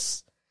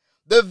this.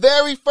 The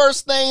very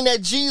first thing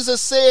that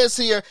Jesus says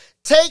here,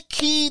 take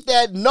heed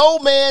that no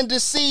man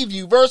deceive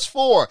you. Verse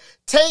 4,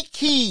 take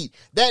heed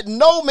that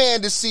no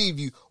man deceive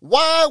you.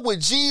 Why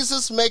would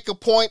Jesus make a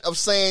point of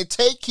saying,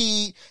 take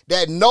heed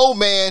that no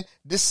man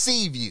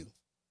deceive you?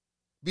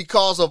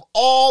 Because of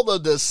all the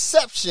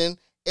deception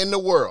in the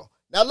world.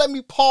 Now, let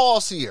me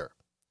pause here.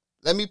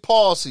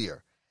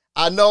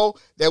 I know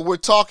that we're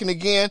talking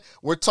again.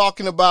 We're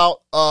talking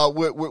about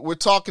we're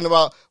talking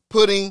about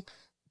putting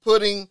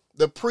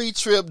the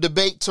pre-trib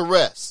debate to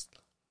rest.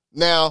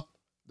 Now,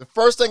 the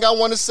first thing I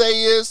want to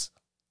say is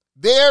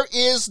there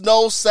is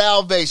no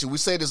salvation. We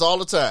say this all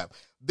the time.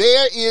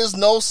 There is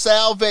no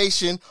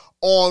salvation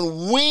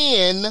on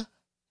when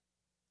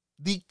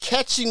the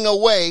catching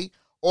away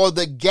or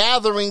the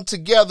gathering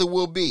together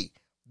will be.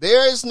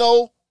 There's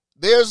no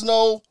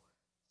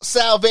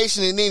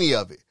salvation in any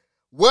of it.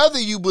 Whether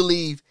you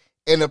believe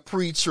in a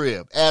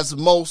pre-trib, as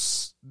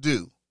most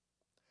do,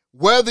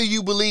 whether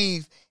you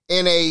believe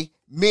in a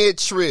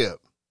mid-trib,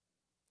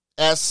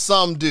 as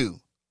some do,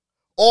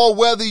 or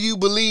whether you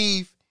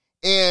believe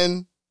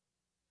in,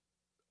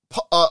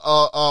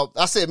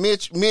 I said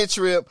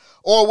mid-trib,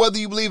 or whether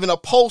you believe in a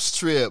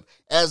post-trib,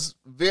 as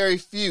very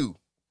few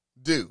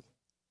do.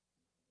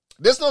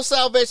 There's no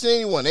salvation in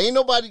anyone. Ain't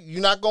nobody,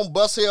 you're not going to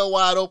bust hell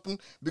wide open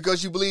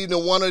because you believe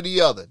in one or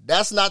the other.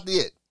 That's not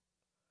it.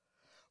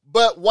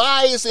 But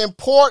why it's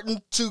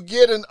important to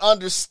get an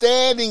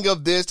understanding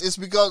of this is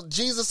because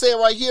Jesus said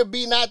right here,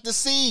 be not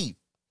deceived.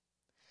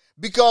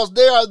 Because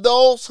there are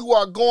those who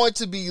are going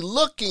to be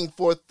looking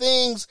for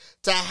things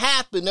to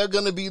happen. They're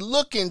going to be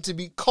looking to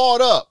be caught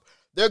up.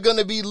 They're going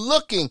to be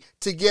looking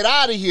to get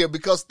out of here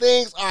because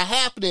things are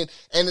happening,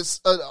 and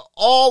it's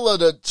all of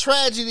the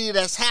tragedy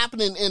that's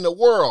happening in the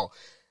world.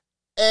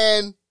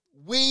 And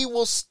we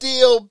will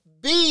still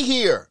be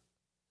here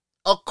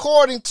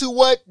according to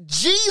what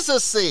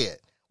Jesus said.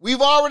 We've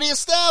already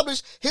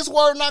established his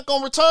word not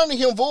going to return to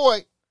him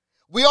void.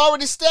 We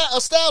already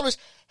established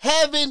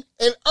heaven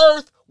and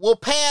earth will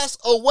pass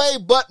away,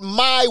 but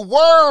my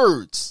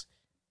words.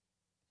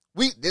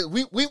 We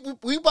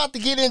about to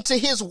get into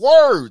his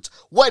words,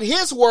 what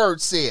his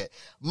word said.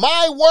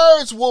 My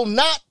words will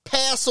not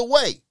pass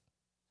away.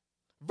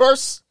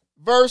 Verse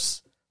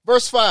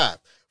 5.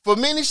 For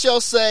many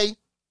shall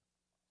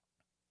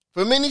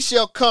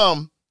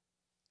come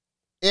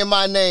in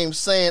my name,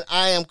 saying,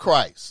 I am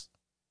Christ,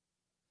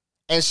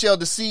 and shall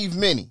deceive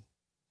many.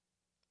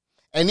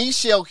 And ye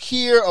shall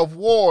hear of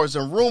wars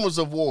and rumors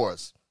of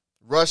wars.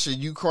 Russia,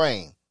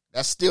 Ukraine.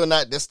 That's still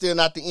not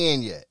the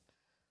end yet.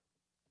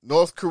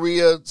 North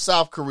Korea,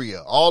 South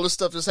Korea, all the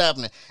stuff that's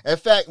happening. In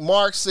fact,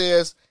 Mark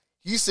says,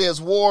 he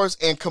says wars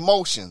and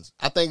commotions.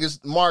 I think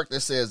it's Mark that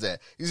says that.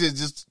 He says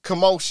just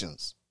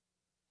commotions.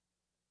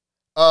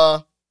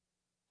 And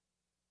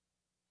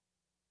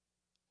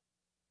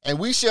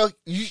you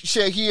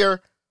shall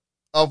hear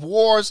of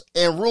wars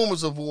and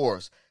rumors of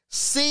wars.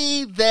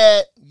 See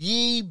that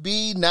ye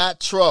be not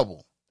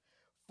troubled.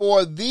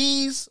 For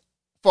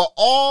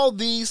all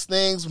these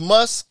things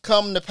must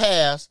come to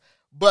pass,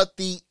 but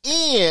the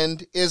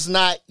end is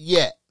not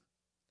yet.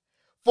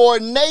 For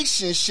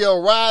nation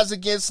shall rise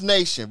against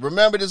nation.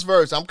 Remember this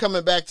verse. I'm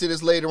coming back to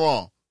this later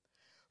on.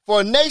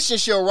 For nation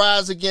shall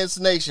rise against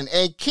nation,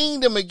 and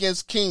kingdom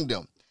against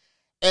kingdom.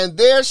 And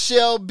there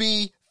shall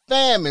be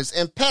famines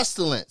and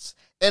pestilence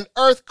and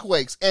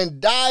earthquakes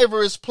and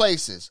divers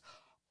places.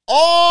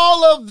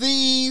 All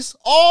these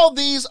are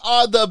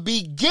the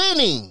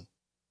beginning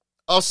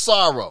of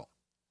sorrow.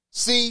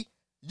 See,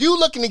 you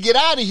looking to get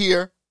out of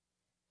here,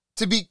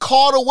 to be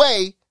caught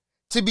away,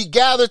 to be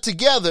gathered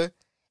together,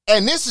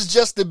 and this is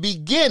just the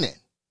beginning.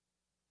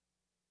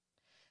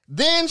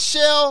 Then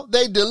shall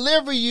they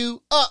deliver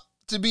you up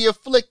to be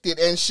afflicted,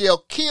 and shall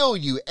kill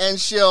you, and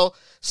shall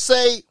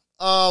say,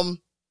 and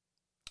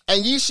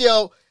ye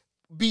shall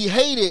be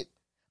hated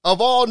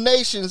of all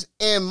nations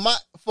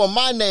for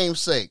my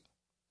name's sake.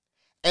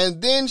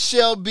 And then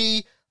shall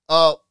many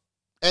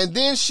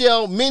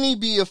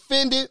be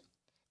offended,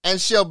 and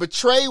shall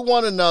betray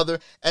one another,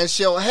 and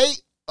shall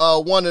hate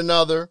one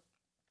another,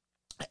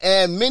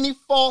 and many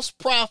false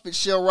prophets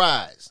shall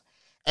rise,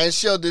 and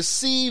shall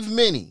deceive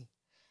many,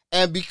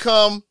 and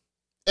because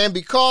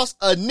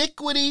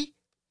iniquity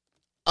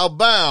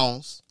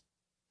abounds,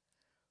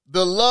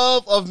 the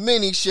love of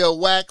many shall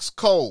wax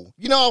cold.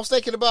 You know, I was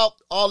thinking about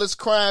all this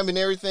crime and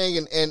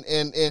everything,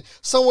 and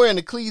somewhere in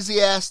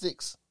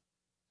Ecclesiastes,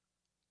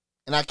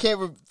 and I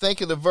can't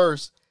think of the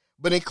verse,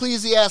 but in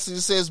Ecclesiastes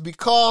it says,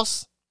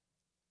 because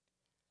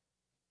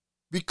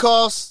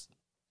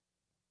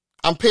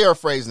I'm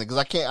paraphrasing it because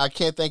I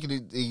can't think of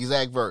the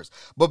exact verse,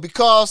 but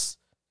because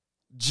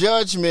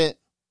judgment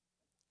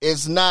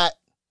is not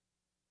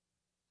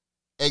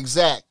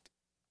exact,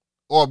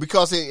 or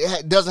because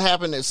it doesn't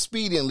happen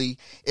expediently,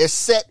 it's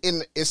set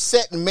in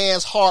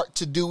man's heart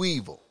to do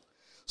evil.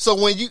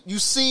 So when you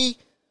see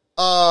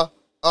how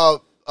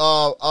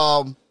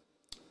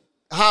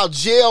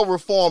jail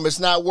reform is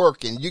not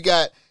working, you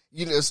got,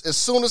 as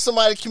soon as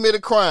somebody commit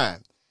a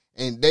crime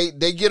and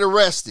they get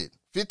arrested,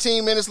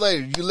 15 minutes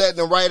later, you let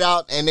them right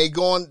out, and they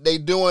doing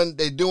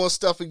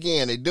stuff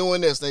again. They doing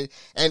this,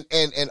 and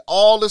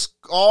all this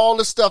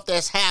stuff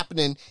that's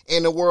happening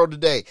in the world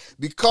today,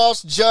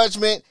 because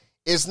judgment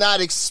is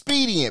not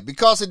expedient,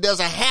 because it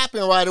doesn't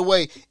happen right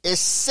away. It's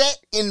set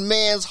in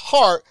man's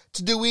heart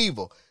to do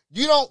evil.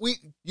 We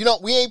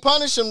ain't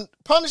punishing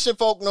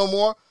folk no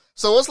more.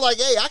 So it's like,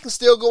 hey, I can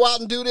still go out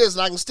and do this,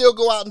 and I can still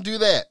go out and do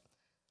that.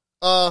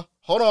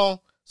 Hold on.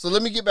 So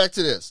let me get back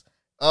to this.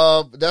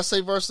 That's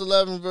say verse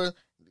 11,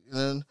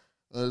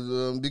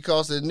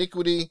 because the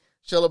iniquity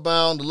shall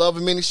abound, the love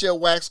of many shall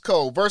wax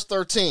cold. Verse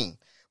 13,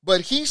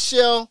 but he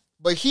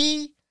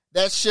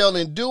that shall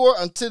endure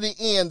unto the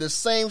end, the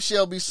same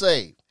shall be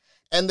saved.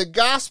 And this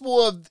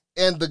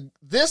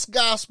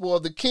gospel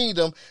of the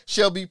kingdom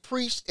shall be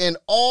preached in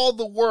all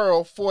the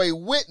world for a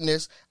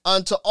witness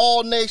unto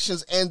all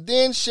nations, and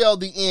then shall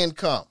the end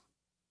come.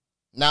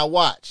 Now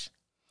watch.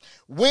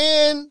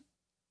 When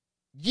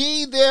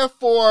ye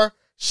therefore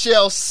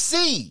shall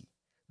see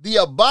the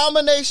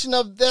abomination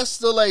of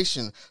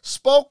desolation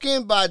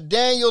spoken by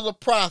Daniel the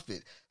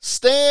prophet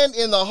stand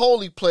in the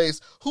holy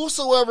place,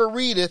 whosoever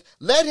readeth,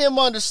 let him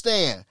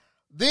understand.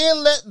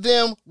 Then let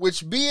them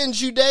which be in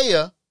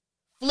Judea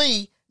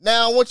flee.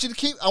 Now I want you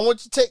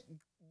to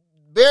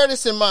bear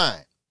this in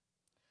mind.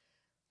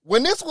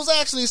 When this was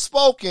actually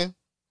spoken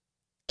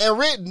and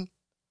written,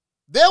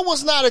 there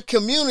was not a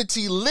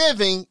community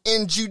living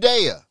in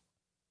Judea.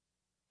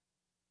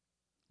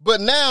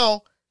 But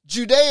now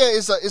Judea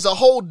is a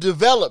whole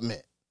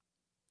development.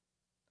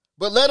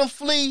 But let them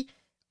flee.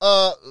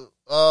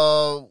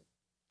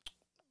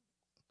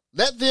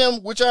 Let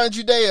them which are in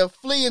Judea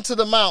flee into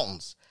the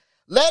mountains.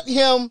 Let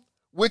him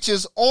which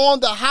is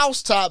on the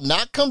housetop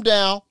not come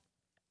down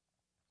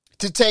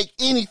to take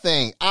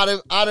anything out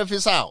of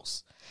his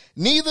house.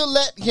 Neither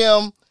let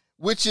him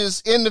which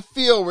is in the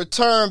field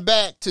return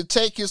back to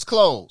take his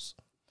clothes.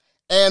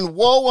 And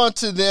woe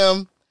unto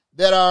them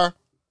that are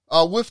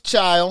with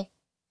child,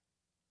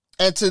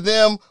 and to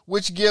them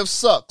which give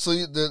suck. So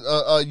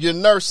you're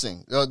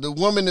nursing. The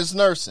woman is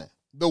nursing.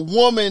 The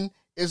woman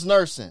is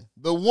nursing.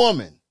 The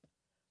woman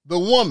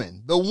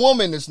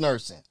is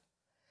nursing.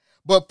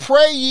 But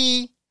pray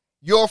ye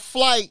your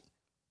flight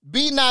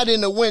be not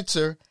in the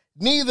winter,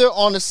 neither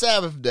on the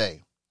Sabbath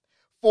day.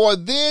 For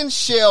then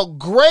shall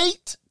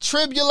great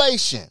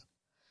tribulation,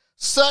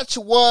 such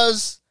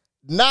was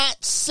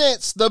not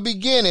since the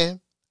beginning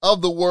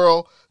of the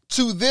world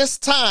to this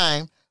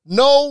time,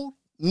 no,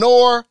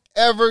 nor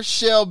ever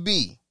shall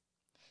be.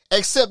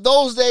 Except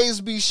those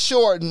days be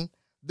shortened,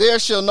 there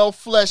shall no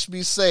flesh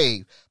be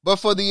saved. But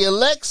for the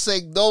elect's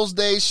sake, those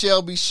days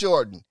shall be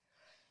shortened.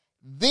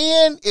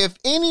 Then if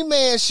any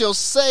man shall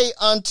say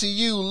unto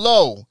you,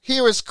 lo,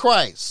 here is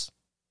Christ,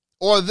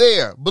 or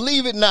there,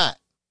 believe it not.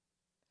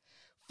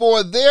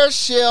 For there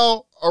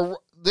shall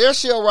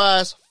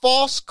rise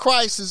false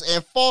Christs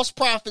and false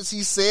prophets,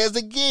 he says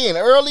again.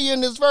 Earlier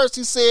in this verse,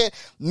 he said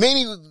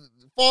many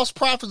false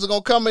prophets are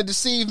going to come and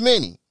deceive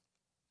many.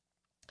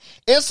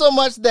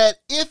 Insomuch that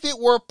if it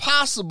were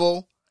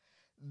possible,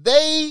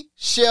 they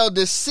shall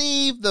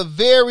deceive the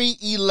very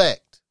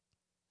elect.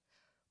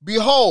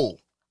 Behold,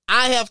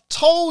 I have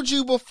told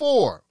you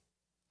before.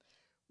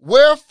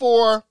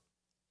 Wherefore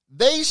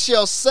they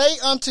shall say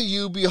unto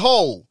you,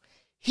 behold,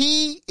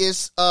 he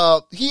is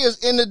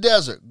in the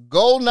desert.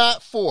 Go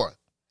not forth.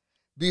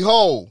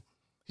 Behold,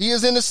 he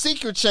is in the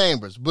secret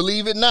chambers.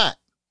 Believe it not.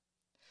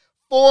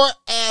 For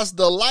as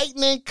the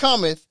lightning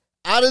cometh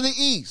out of the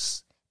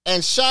east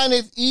and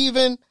shineth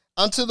even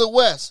unto the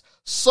west,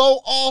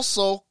 so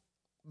also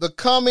the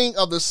coming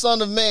of the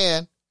Son of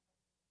Man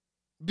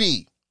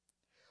be.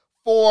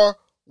 For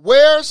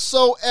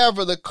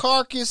wheresoever the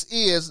carcass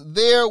is,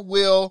 there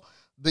will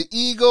the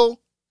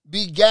eagle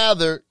be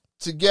gathered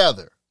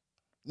together.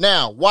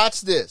 Now,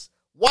 watch this.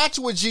 Watch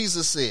what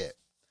Jesus said.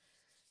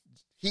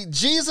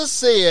 Jesus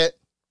said,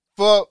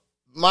 for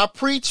my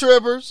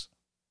pre-tribbers,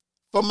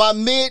 for my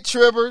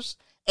mid-tribbers,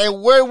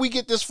 and where we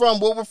get this from,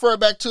 we'll refer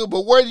back to it,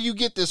 but where do you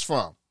get this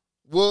from?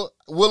 We'll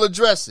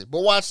address it,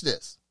 but watch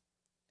this.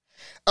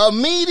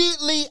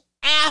 Immediately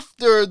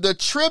after the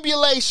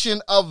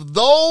tribulation of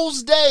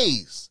those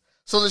days,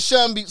 so the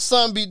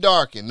sun be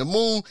darkened, the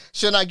moon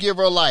shall not give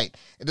her light,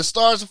 and the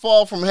stars will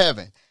fall from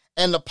heaven,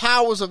 and the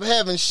powers of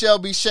heaven shall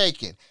be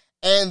shaken.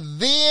 And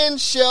then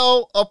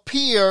shall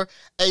appear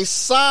a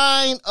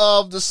sign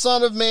of the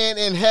Son of Man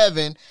in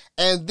heaven,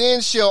 and then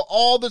shall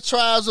all the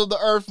tribes of the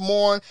earth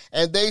mourn,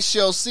 and they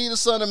shall see the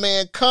Son of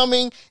Man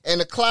coming in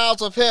the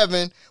clouds of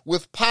heaven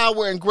with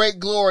power and great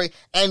glory,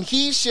 and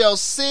he shall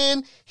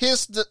send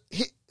his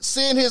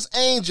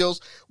angels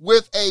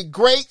with a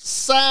great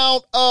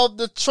sound of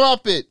the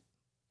trumpet,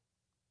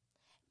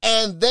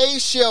 and they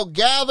shall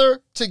gather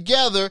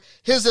together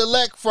his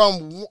elect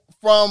from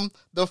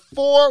the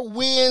four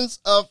winds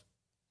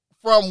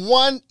from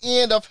one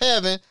end of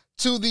heaven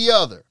to the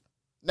other.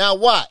 Now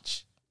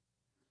watch.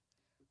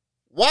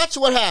 Watch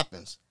what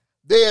happens.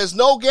 There's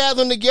no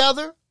gathering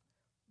together.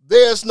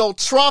 There's no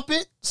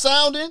trumpet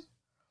sounding.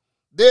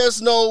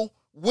 There's no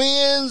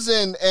winds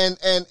and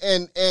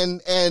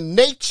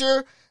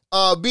nature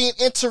being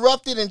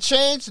interrupted and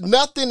changed.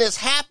 Nothing is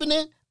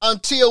happening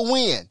until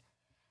when?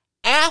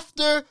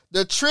 After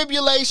the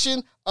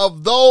tribulation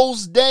of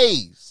those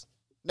days.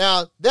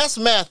 Now, that's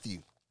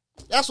Matthew.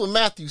 That's what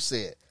Matthew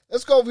said.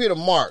 Let's go over here to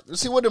Mark.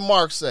 Let's see, what did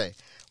Mark say?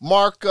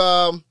 Mark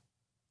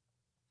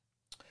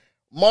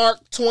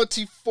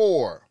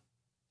 24.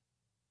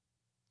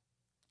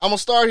 I'm going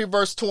to start here,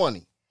 verse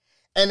 20.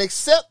 And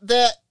except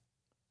that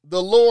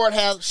the Lord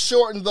hath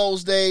shortened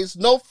those days,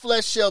 no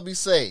flesh shall be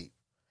saved.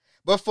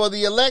 But for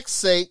the elect's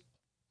sake,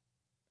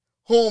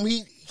 whom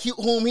he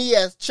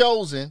hath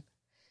chosen,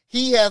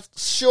 he hath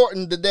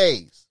shortened the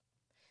days.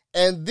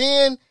 And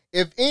then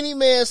if any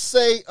man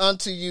say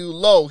unto you,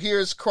 lo, here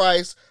is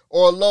Christ,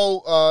 or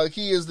lo,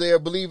 he is there,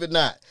 believe it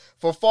not.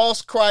 For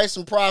false Christ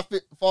and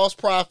false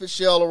prophets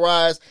shall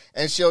arise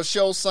and shall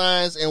show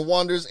signs and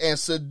wonders and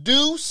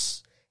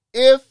seduce,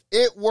 if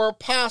it were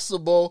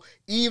possible,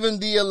 even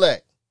the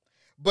elect.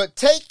 But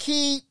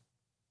take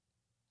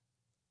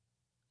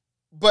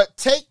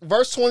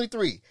verse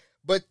 23,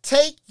 but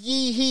take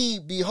ye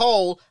heed,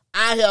 behold,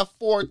 I have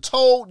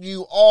foretold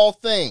you all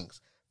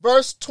things.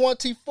 Verse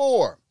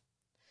 24,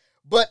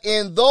 but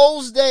in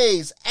those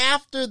days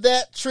after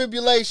that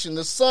tribulation,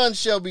 the sun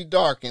shall be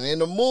darkened, and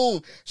the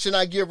moon shall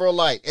not give her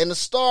light, and the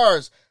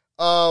stars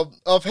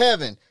of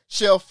heaven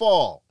shall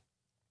fall,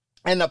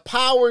 and the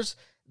powers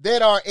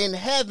that are in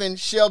heaven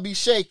shall be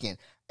shaken.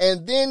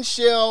 And then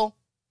shall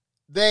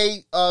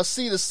they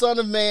see the Son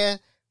of Man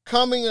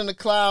coming in the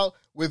cloud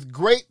with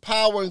great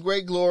power and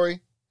great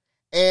glory.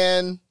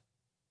 And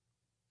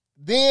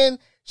then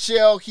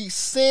shall he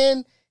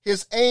send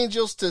his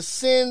angels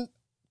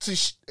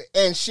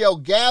and shall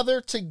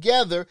gather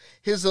together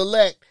his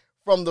elect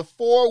from the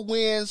four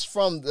winds,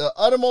 from the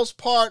uttermost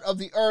part of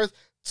the earth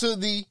to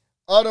the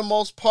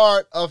uttermost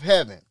part of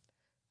heaven.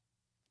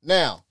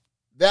 Now,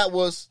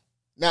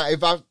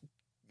 if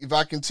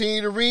I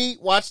continue to read,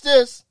 watch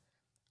this.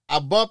 I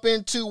bump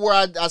into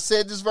where I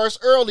said this verse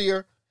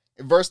earlier,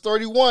 in verse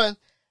 31,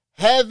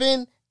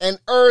 heaven and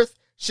earth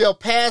shall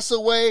pass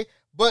away,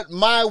 but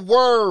my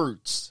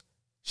words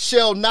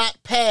shall not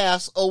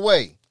pass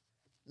away.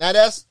 Now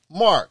that's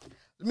Mark.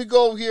 Let me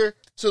go over here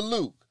to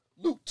Luke.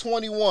 Luke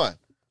 21,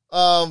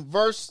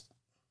 verse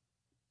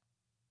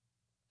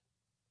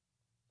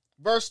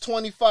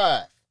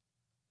 25.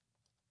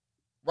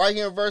 Right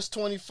here in verse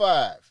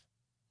 25.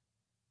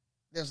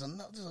 There's a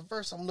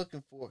verse I'm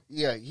looking for.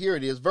 Yeah, here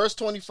it is. Verse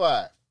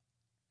 25.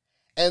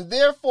 And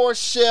therefore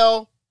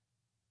shall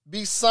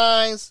be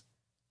signs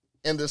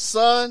in the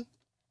sun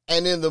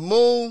and in the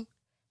moon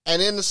and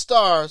in the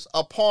stars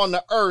upon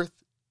the earth,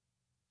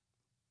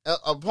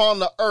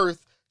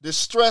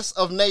 distress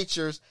of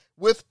natures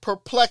with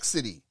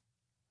perplexity,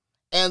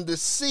 and the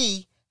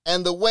sea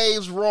and the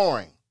waves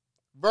roaring.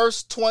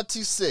 Verse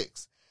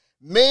 26.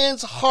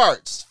 Men's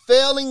hearts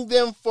failing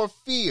them for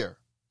fear,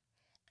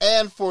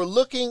 and for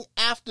looking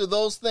after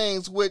those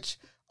things which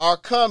are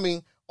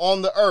coming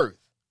on the earth.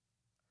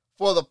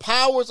 For the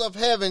powers of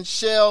heaven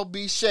shall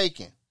be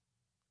shaken.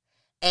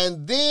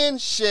 And then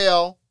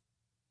shall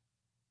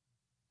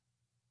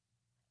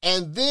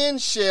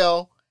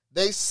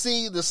they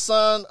see the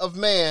Son of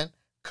Man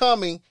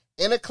coming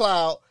in a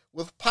cloud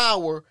with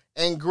power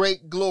and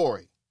great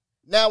glory.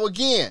 Now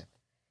again,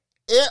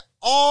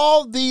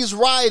 all these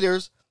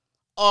writers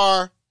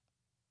are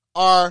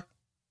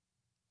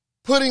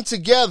putting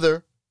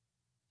together,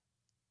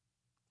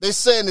 they're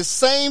saying the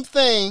same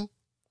thing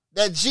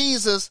that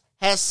Jesus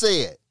has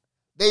said.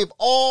 They've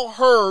all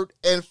heard,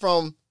 and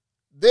from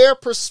their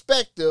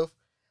perspective,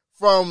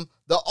 from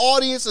the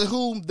audience and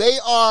whom they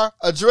are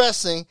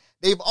addressing,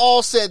 they've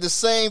all said the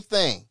same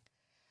thing,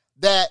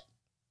 that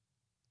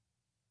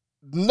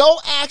no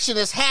action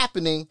is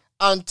happening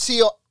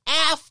until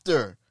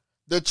after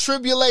the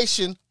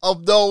tribulation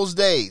of those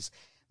days.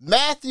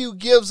 Matthew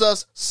gives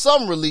us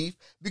some relief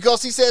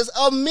because he says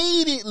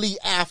immediately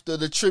after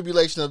the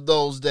tribulation of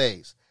those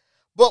days.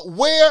 But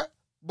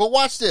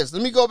watch this.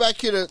 Let me go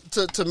back here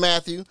to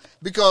Matthew,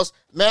 because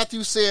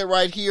Matthew said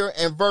right here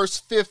in verse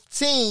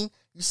 15,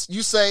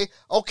 you say,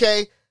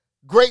 okay,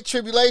 great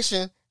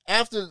tribulation,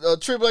 after the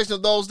tribulation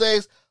of those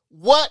days.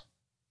 What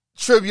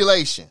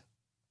tribulation?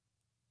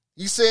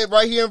 He said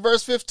right here in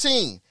verse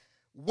 15,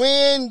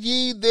 when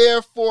ye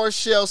therefore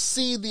shall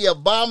see the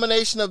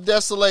abomination of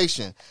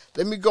desolation.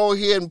 Let me go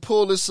ahead and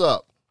pull this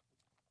up.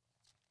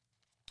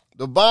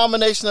 The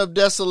abomination of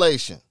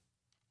desolation.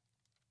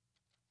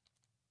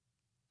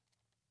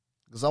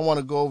 Because I want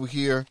to go over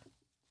here.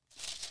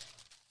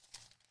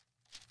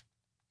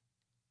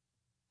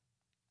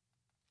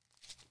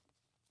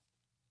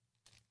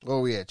 Where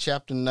we at?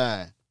 Chapter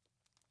 9.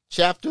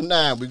 Chapter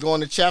 9. We're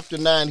going to chapter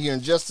 9 here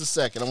in just a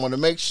second. I want to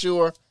make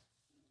sure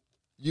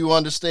you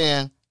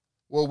understand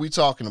what we're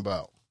talking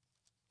about.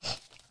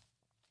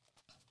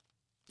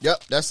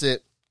 Yep, that's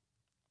it.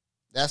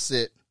 That's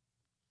it.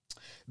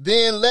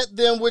 Then let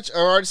them which, I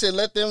already said,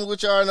 let them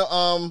which are in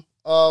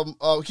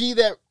he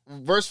that,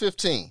 verse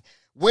 15.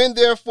 When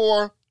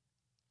therefore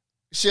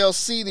shall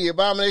see the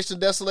abomination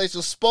of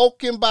desolation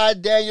spoken by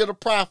Daniel the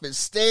prophet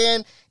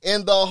stand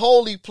in the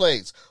holy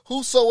place,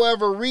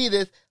 whosoever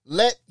readeth,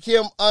 let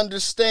him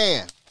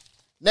understand.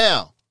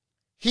 Now,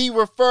 he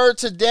referred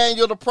to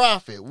Daniel the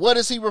prophet. What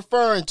is he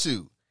referring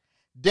to?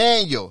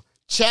 Daniel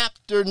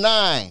chapter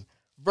 9,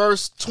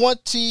 verse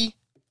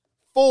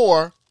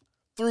 24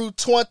 through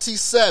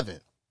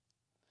 27.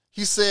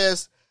 He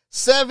says,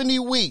 70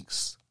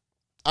 weeks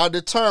are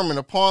determined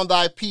upon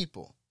thy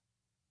people,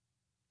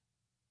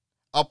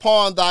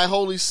 upon thy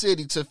holy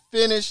city, to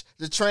finish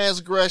the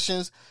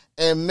transgressions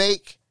and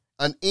make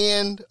an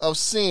end of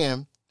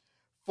sin,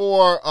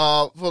 for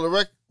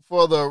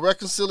the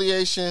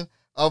reconciliation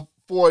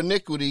for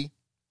iniquity,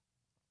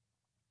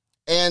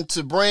 and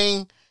to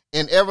bring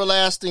in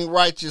everlasting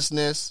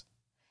righteousness,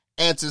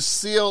 and to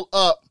seal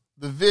up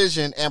the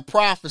vision and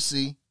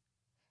prophecy,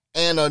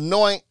 and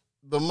anoint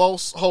the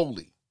most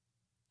holy.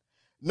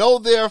 Know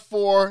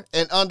therefore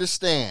and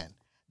understand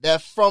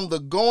that from the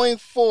going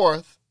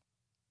forth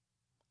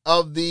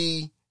of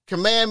the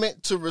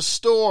commandment to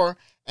restore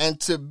and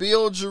to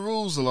build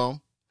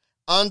Jerusalem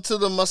unto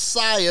the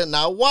Messiah.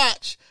 Now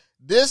watch,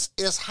 this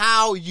is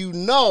how you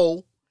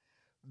know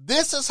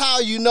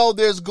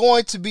there's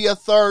going to be a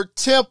third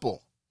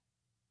temple.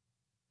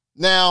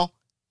 Now,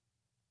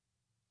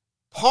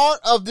 part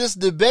of this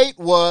debate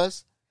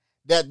was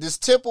that this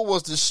temple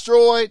was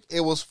destroyed.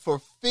 It was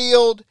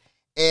fulfilled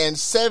in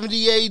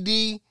 70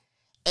 AD,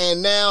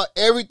 and now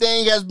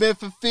everything has been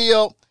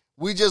fulfilled.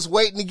 We just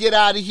waiting to get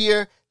out of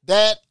here.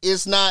 That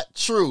is not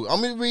true.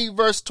 I'm going to read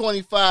verse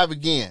 25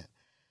 again.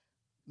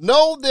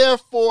 Know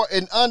therefore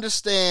and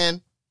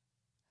understand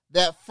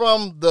that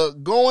from the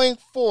going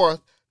forth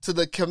to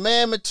the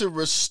commandment to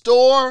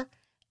restore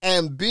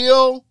and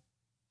build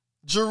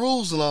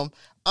Jerusalem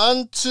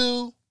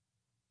unto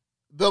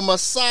the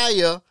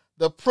Messiah,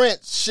 the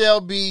Prince,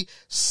 shall be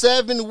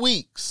 7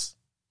 weeks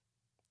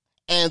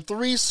and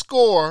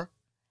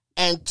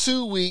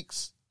 62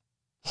 weeks.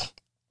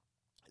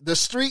 The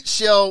street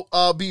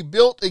shall be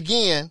built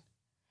again,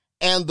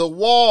 and the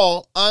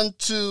wall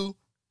unto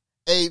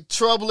a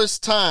troublous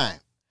time.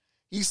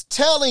 He's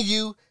telling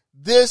you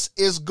this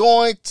is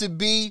going to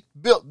be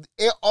built.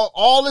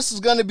 All this is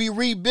going to be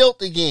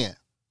rebuilt again.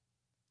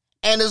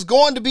 And it's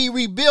going to be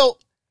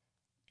rebuilt.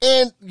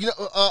 And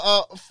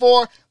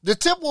for the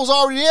temple was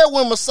already there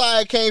when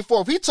Messiah came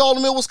forth. He told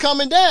them it was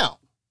coming down.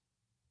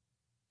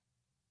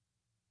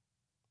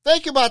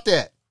 Think about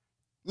that.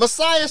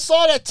 Messiah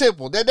saw that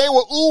temple that they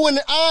were oohing and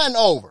eyeing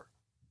over.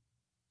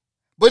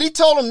 But he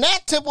told them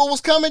that temple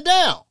was coming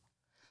down.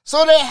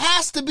 So there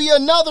has to be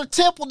another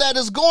temple that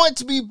is going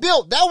to be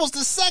built. That was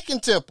the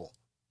second temple.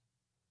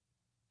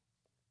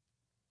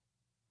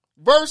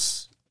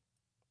 Verse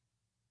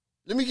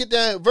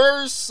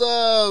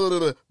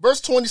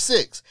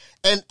 26.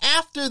 And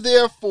after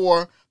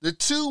therefore the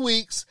 2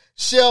 weeks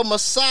shall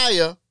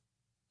Messiah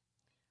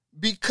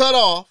be cut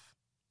off,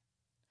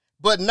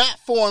 but not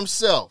for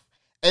himself.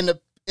 And the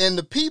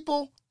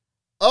people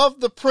of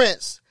the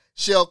prince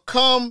shall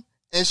come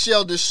and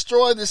shall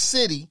destroy the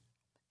city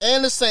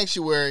and the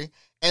sanctuary,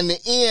 and the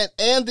end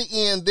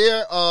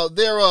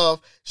thereof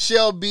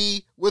shall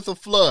be with a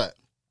flood.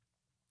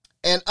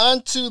 And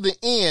unto the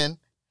end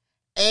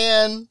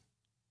and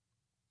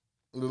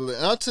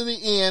unto the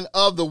end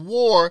of the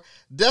war,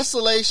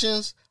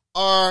 desolations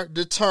are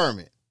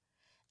determined.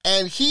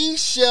 And he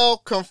shall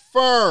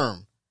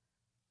confirm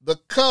the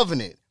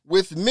covenant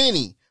with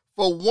many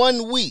for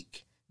 1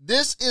 week.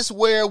 This is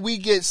where we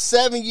get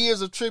 7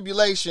 years of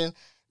tribulation,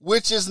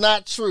 which is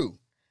not true.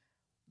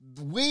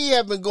 We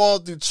have been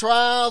going through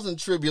trials and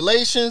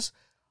tribulations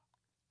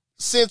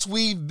since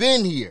we've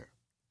been here.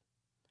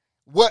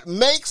 What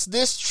makes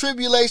this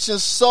tribulation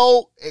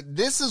so,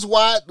 this is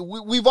why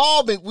we've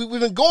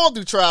been going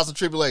through trials and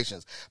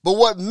tribulations. But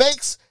what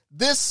makes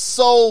this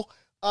so,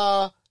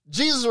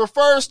 Jesus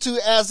refers to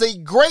as a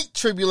great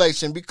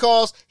tribulation,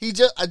 because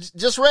I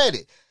just read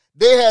it.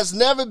 There has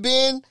never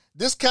been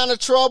this kind of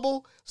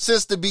trouble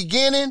since the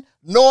beginning,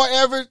 nor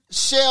ever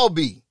shall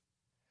be.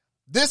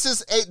 This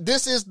is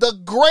the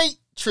great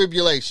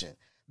tribulation.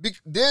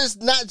 There's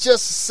not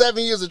just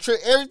 7 years of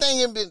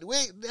everything. We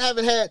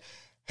haven't had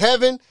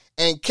heaven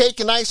and cake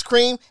and ice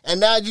cream, and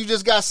now you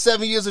just got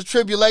 7 years of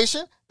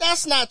tribulation.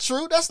 That's not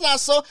true. That's not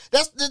so.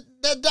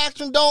 That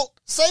doctrine don't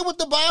say what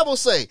the Bible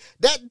say.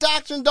 That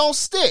doctrine don't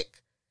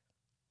stick.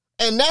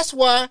 And that's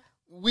why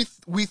we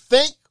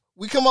think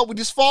we come up with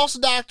these false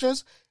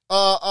doctrines,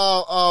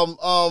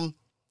 false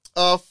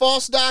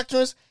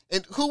doctrines.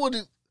 And who would,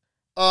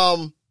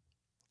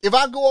 if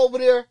I go over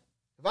there,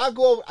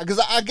 because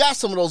I got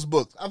some of those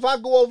books. If I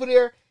go over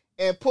there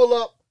and pull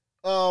up,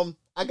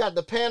 I got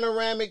the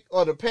panoramic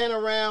or the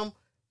panorama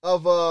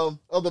of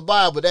the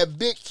Bible, that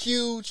big,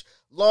 huge,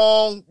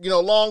 long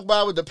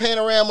Bible, the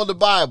panorama of the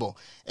Bible.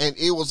 And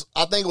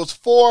I think it was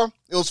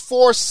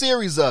four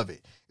series of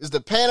it. It's the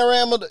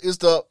panorama, is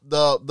the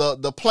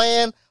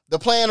plan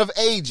of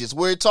ages,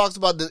 where it talks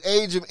about the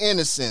age of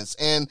innocence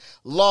and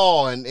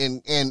law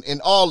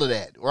and all of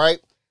that, right?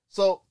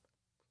 So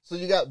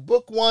you got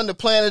book 1, the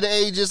plan of the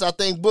ages. I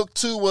think book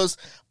 2 was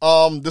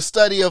the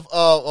study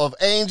of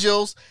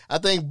angels. I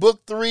think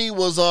book 3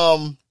 was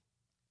what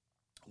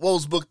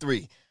was book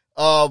 3?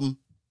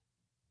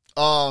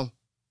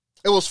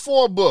 It was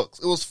 4 books.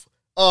 It was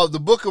the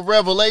book of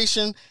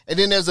Revelation, and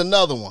then there's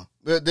another one.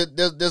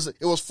 It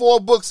was 4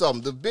 books of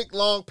them, the big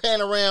long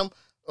panorama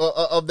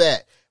of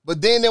that.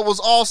 But then there was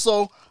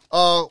also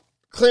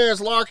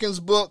Clarence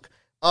Larkin's book,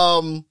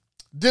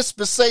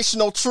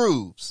 Dispensational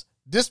Truths.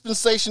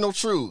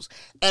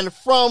 And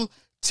from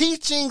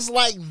teachings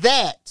like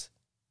that,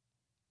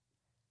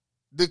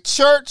 the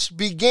church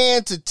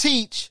began to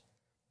teach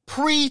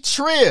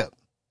pre-trib.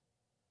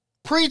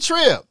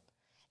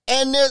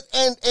 And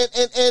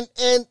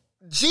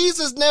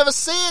Jesus never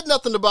said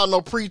nothing about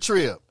no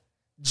pre-trib.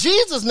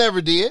 Jesus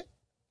never did.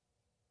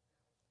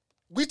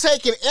 We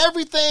taking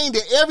everything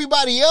that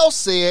everybody else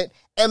said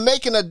and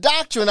making a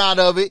doctrine out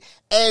of it,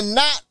 and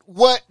not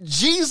what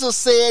Jesus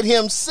said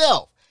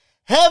himself.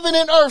 Heaven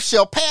and earth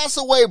shall pass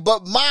away,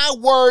 but my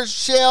words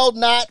shall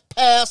not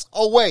pass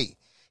away.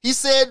 He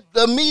said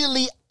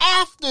immediately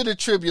after the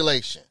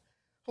tribulation.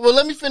 Well,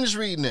 let me finish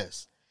reading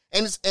this.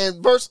 And it's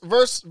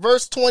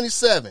verse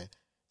 27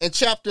 in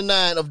chapter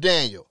 9 of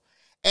Daniel.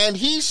 And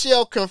he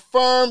shall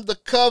confirm the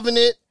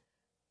covenant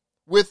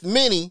with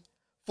many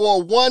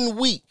for 1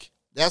 week.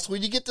 That's where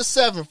you get the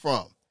 7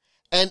 from.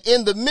 And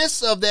in the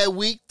midst of that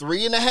week,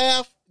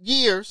 3.5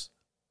 years,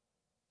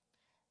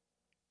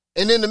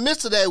 and in the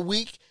midst of that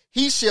week,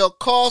 he shall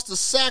cause the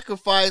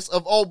sacrifice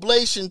of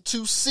oblation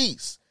to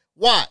cease.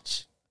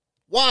 Watch.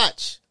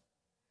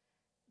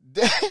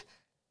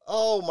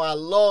 Oh, my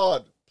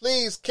Lord.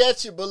 Please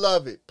catch it,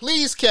 beloved.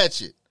 Please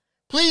catch it.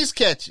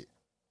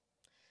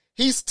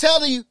 He's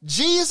telling you,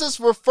 Jesus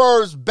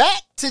refers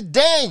back to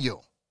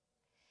Daniel.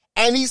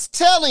 And he's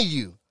telling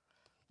you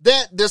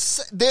that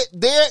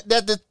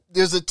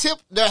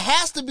there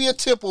has to be a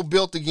temple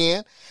built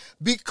again,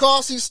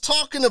 because he's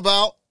talking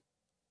about,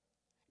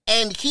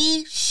 and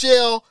he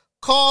shall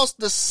cause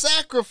the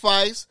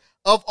sacrifice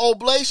of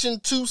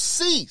oblation to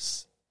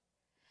cease.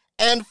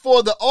 And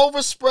for the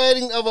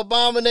overspreading of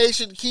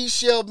abomination, he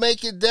shall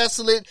make it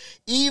desolate,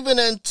 even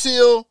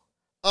until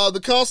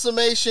the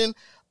consummation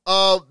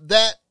of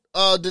that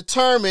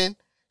determined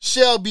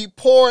shall be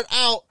poured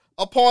out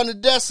upon the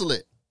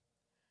desolate.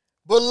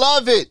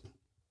 Beloved,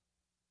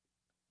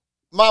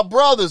 my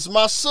brothers,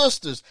 my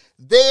sisters,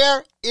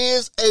 there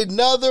is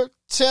another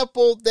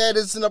temple that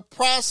is in the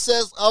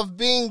process of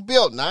being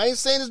built. Now, I ain't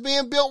saying it's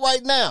being built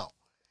right now,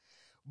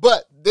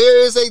 but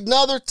there is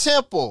another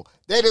temple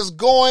that is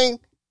going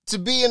to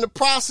be in the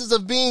process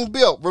of being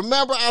built.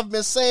 Remember, I've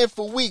been saying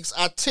for weeks,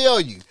 I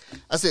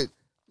said,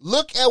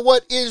 look at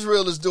what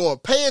Israel is doing.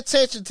 Pay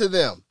attention to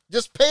them.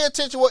 Just pay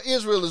attention to what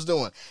Israel is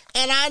doing.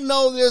 And I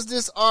know there's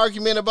this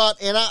argument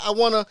about, and I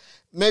want to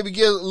maybe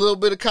give a little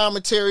bit of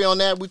commentary on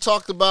that. We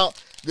talked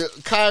about the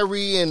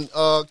Kyrie and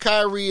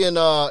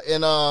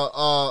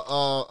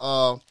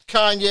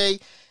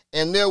Kanye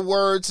and their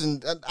words,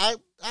 and I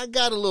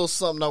got a little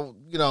something,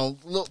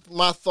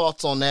 my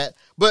thoughts on that.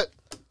 But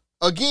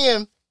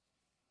again,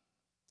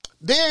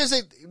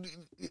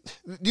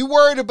 you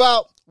worried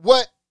about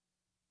what,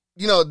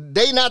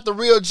 they not the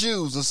real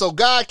Jews, and so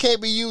God can't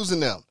be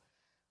using them.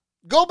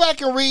 Go back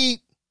and read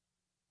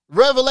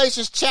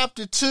Revelations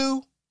chapter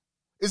 2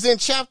 is in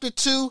chapter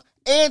 2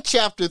 and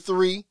chapter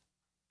 3.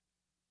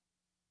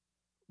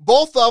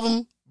 Both of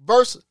them,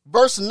 verse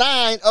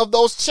 9 of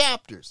those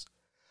chapters,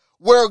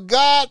 where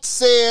God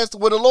says,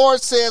 where the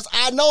Lord says,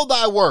 I know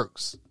thy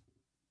works.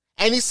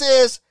 And he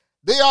says,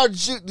 they are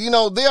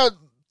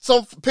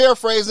some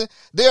paraphrasing,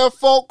 there are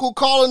folk who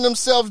calling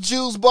themselves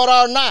Jews but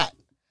are not.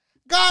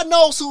 God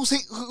knows who's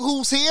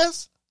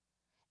his.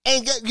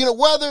 And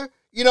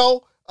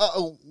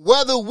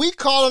whether we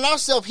calling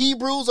ourselves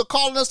Hebrews or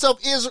calling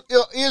ourselves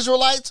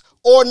Israelites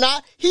or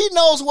not, he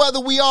knows whether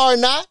we are or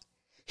not.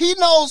 He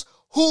knows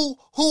who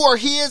are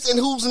his and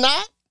who's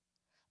not.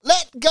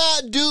 Let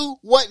God do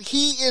what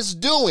he is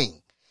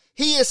doing.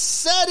 He is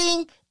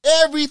setting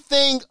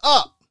everything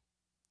up.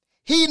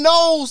 He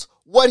knows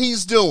what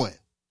he's doing.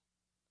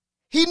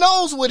 He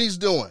knows what he's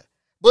doing.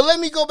 But let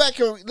me go back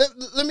and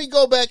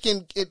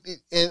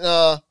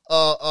I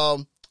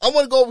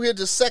want to go over here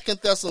to 2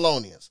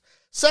 Thessalonians.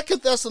 2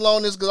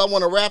 Thessalonians, because I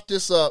want to wrap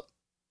this up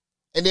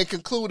and then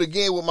conclude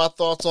again with my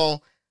thoughts on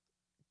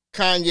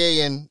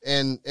Kanye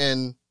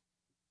and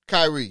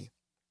Kyrie.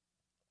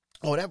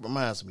 Oh, that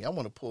reminds me. I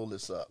want to pull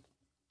this up.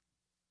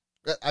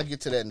 I'll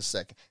get to that in a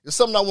second. It's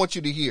something I want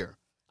you to hear.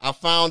 I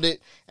found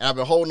it, and I've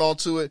been holding on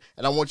to it,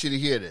 and I want you to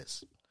hear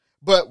this.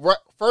 But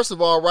first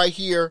of all, right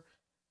here,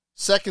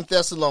 2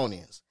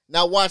 Thessalonians.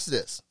 Now watch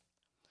this.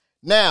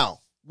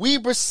 Now, we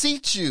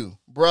beseech you,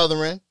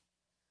 brethren,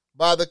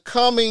 by the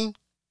coming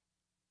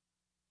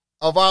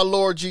of our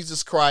Lord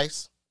Jesus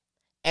Christ,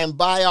 and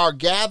by our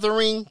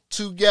gathering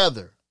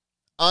together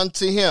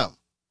unto him.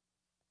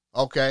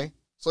 Okay?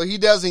 So he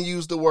doesn't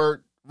use the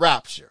word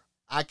rapture.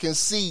 I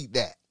concede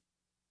that.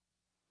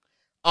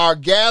 Our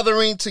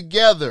gathering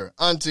together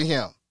unto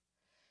him,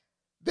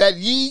 that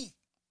ye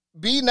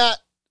be not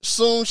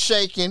soon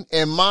shaken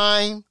in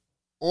mind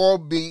or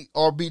be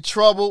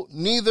troubled,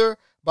 neither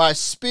by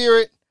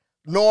spirit,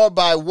 nor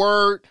by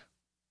word,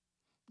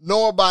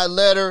 nor by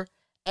letter,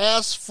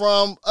 as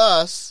from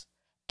us,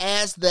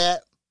 as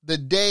that the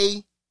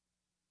day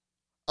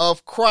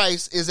of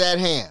Christ is at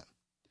hand.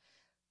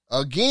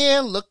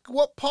 Again, look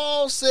what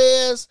Paul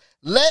says.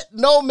 Let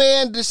no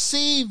man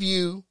deceive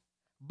you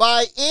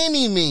by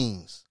any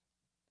means.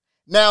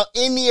 Now,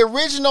 in the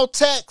original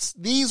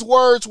text, these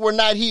words were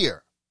not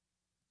here.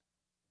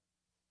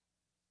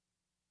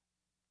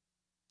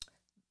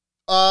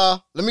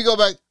 Let me go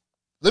back.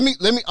 I'm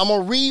going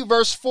to read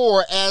verse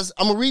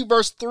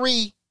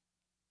 3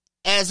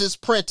 as it's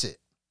printed.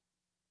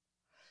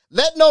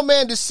 Let no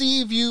man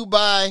deceive you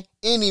by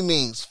any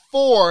means,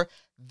 for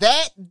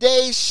that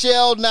day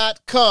shall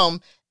not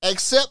come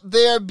except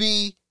there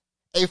be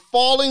a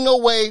falling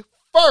away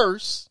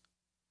first,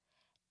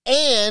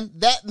 and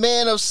that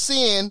man of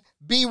sin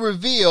be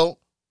revealed,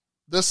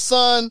 the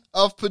son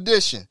of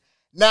perdition.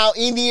 Now,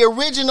 in the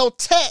original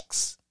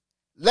text,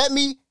 let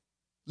me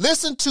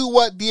listen to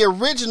what the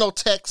original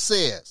text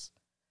says.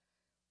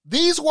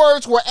 These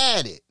words were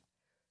added.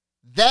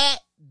 That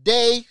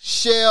day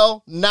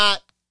shall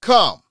not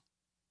come.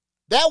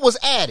 That was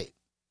added.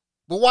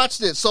 But watch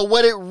this. So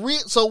what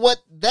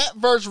that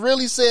verse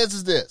really says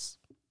is this.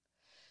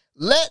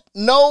 Let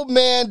no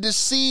man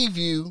deceive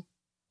you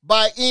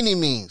by any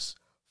means,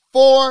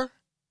 for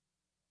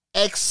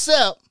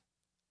except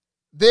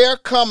there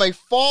come a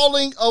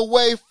falling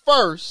away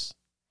first,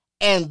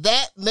 and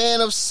that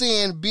man of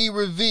sin be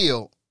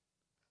revealed,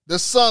 the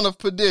son of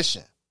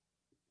perdition.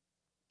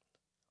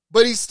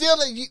 But he's still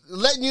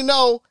letting you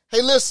know,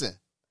 hey, listen,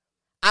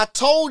 I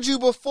told you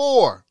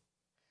before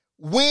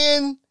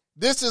when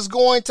this is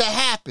going to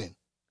happen.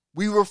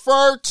 We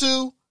referred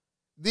to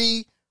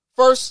the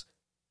 1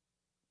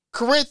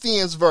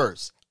 Corinthians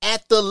verse,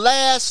 at the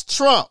last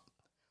trump,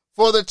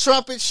 for the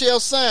trumpet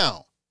shall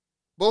sound.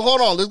 But hold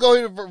on, let's go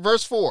here to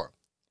verse 4.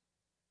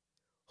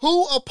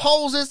 Who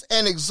opposes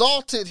and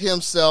exalted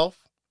himself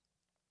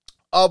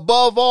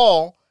above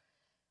all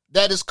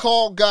that is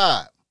called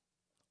God,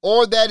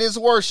 or that is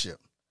worship,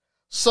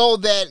 so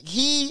that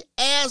he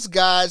as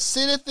God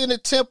sitteth in the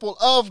temple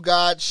of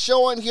God,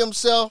 showing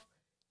himself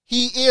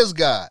he is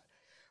God.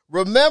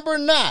 Remember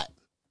not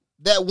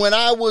that when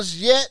I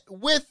was yet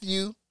with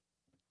you,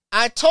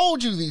 I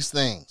told you these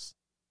things.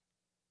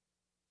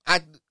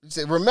 I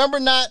said, remember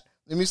not,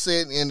 let me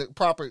say it in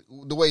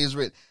the way it's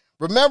written.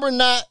 Remember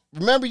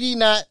ye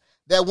not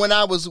that when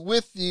I was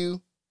with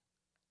you,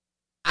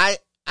 I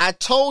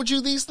told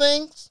you these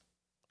things?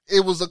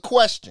 It was a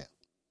question.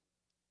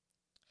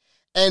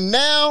 And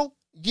now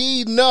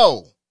ye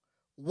know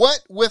what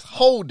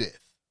withholdeth,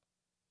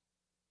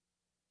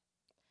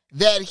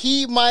 that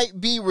he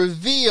might be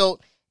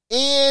revealed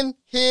in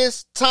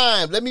his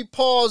time. Let me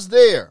pause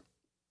there.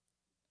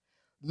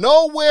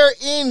 Nowhere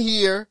in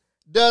here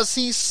does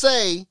he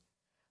say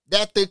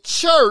that the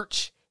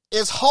church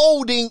is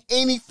holding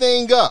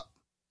anything up.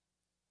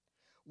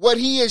 What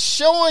he is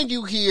showing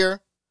you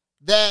here,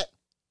 that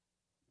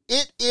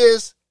it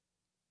is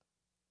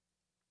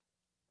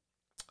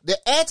the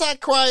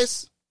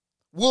Antichrist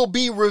will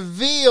be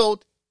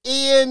revealed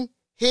in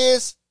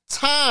his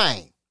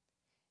time.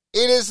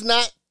 It is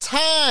not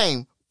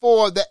time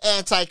for the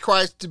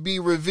Antichrist to be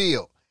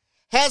revealed.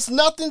 Has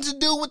nothing to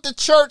do with the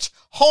church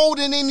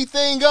holding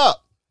anything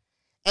up.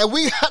 And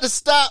we got to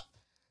stop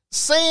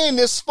saying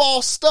this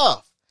false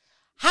stuff.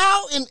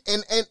 How, and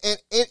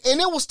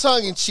it was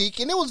tongue in cheek,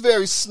 and it was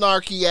very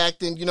snarky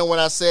acting, when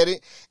I said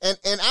it. And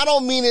I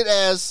don't mean it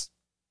as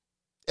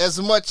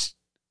much,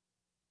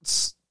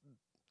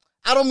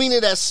 I don't mean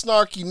it as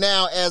snarky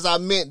now as I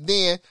meant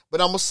then, but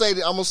I'm going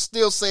to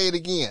still say it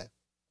again.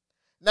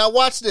 Now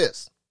watch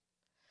this.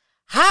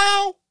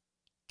 How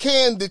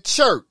can the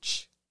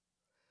church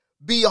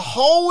be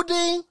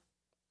holding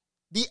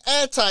the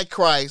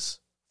Antichrist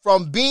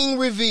from being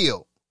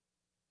revealed?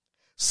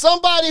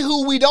 Somebody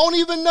who we don't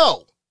even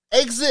know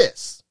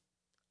exists.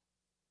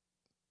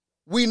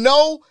 We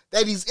know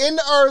that he's in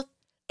the earth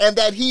and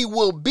that he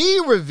will be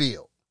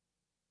revealed.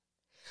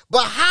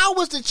 But how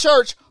is the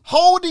church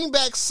holding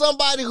back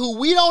somebody who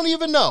we don't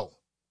even know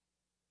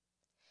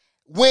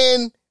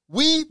when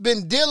we've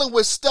been dealing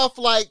with stuff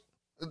like,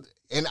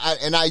 and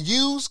I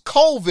use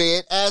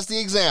COVID as the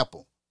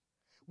example.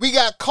 We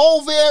got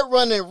COVID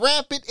running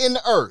rampant in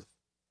the earth.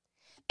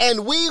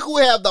 And we who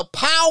have the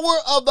power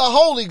of the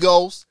Holy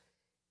Ghost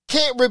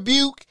can't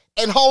rebuke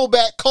and hold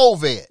back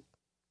COVID.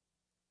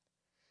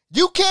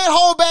 You can't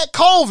hold back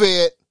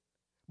COVID,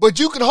 but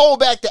you can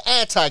hold back the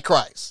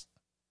Antichrist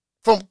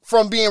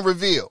from being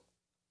revealed.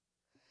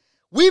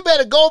 We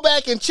better go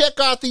back and check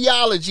our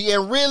theology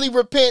and really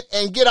repent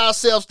and get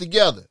ourselves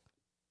together.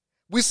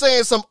 We're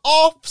saying some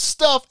off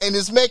stuff and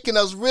it's making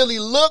us really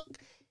look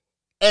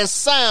and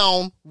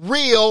sound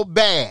real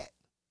bad.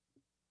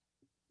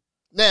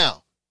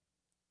 Now,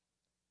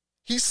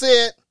 he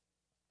said,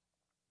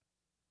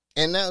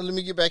 and now let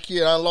me get back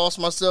here. I lost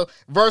myself.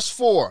 Verse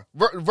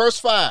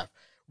 5.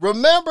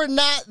 Remember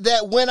not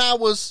that when I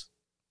was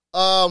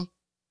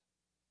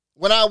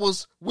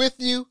with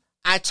you,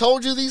 I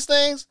told you these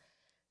things.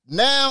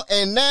 Now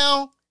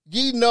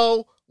ye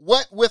know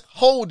what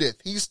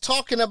withholdeth. He's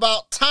talking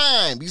about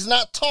time. He's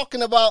not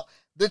talking about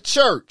the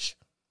church.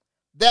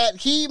 That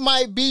he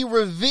might be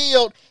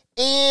revealed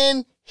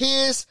in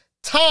his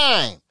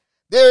time.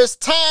 There is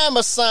time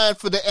assigned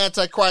for the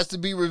Antichrist to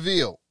be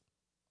revealed.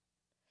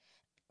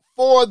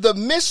 For the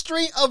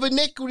mystery of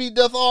iniquity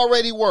doth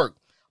already work.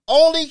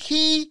 Only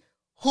he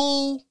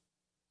who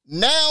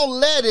now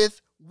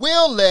letteth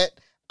will let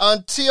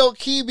until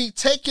he be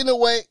taken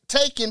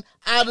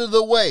out of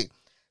the way.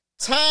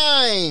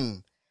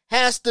 Time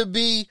has to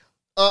be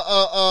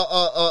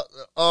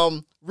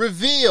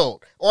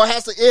revealed, or it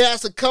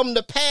has to come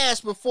to pass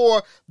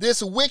before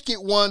this wicked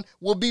one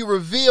will be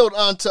revealed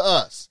unto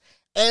us.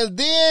 And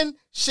then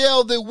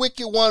shall the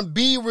wicked one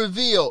be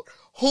revealed,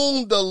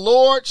 whom the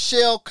Lord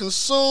shall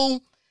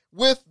consume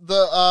with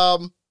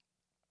the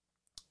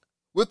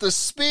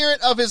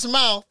spirit of his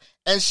mouth,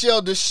 and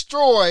shall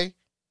destroy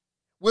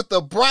with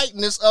the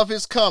brightness of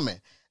his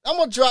coming. I'm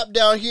gonna drop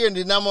down here, and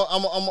then I'm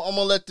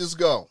gonna let this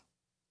go.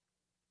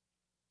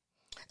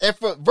 And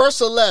for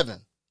verse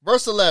 11,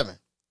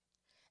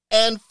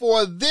 and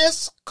for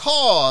this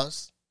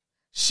cause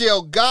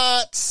shall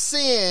God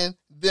send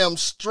them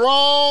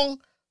strong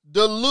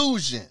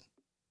delusion,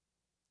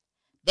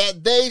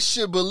 that they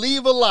should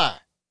believe a lie.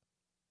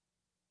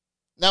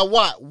 Now,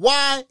 why?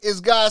 Why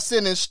is God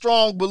sending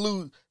strong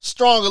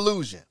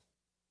illusion?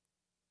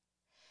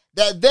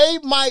 That they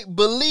might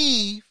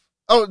believe,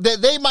 or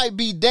that they might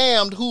be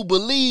damned who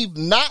believe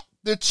not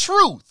the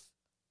truth,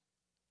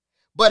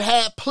 but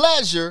had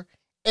pleasure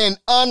in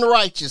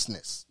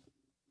unrighteousness.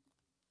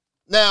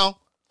 Now,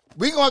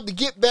 we're going to have to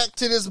get back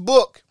to this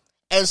book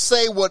and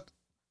say what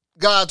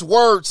God's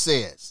word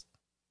says.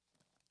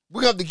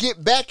 We're going to have to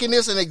get back in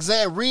this and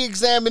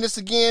re-examine this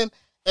again.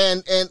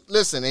 And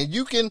listen, and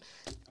you can,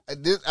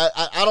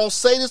 I don't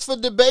say this for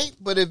debate,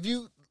 but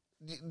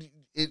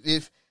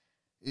if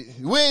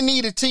we're in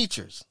need of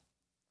teachers,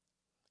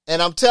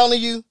 and I'm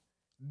telling you,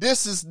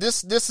 this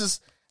is,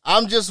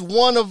 I'm just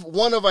one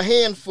of a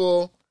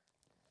handful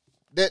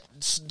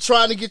that's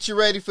trying to get you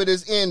ready for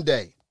this end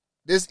day,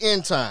 this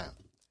end time.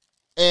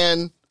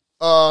 And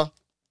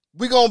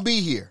we're going to be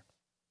here.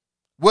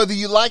 Whether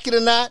you like it or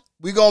not,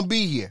 we're going to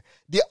be here.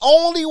 The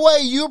only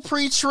way you're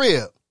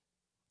pre-trib,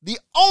 the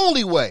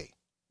only way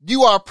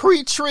you are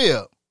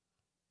pre-trib,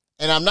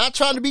 and I'm not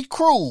trying to be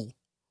cruel,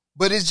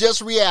 but it's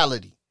just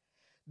reality.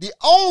 The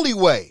only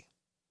way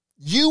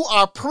you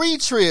are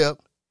pre-trib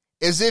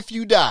is if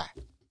you die.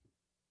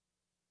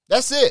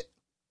 That's it.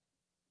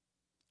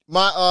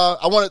 I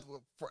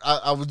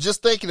was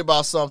just thinking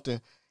about something.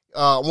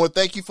 I want to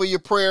thank you for your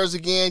prayers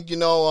again.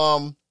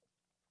 My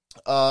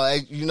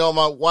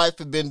wife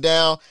had been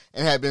down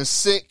and had been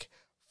sick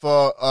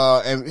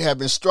and had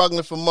been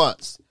struggling for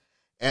months.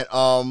 And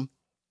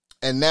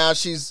now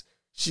she's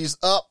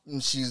up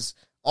and she's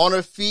on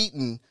her feet,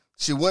 and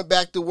she went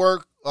back to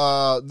work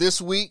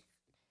this week,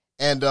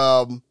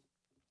 but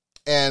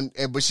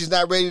she's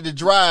not ready to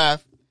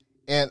drive.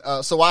 And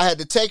so I had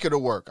to take her to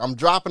work. I'm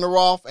dropping her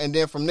off, and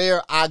then from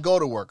there, I go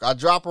to work. I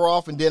drop her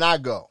off, and then I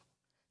go.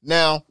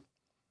 Now,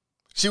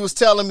 she was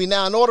telling me,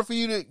 now, in order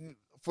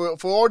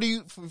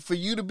for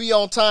you to be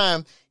on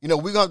time,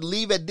 we're going to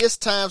leave at this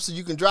time so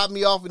you can drop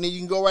me off and then you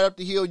can go right up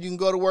the hill. You can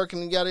go to work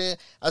and get in.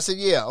 I said,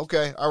 yeah,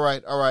 okay. All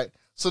right.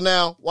 So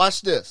now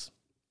watch this.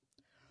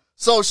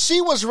 So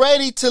she was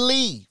ready to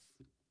leave.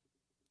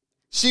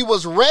 She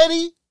was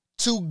ready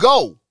to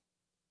go,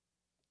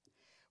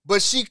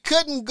 but she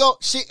couldn't go.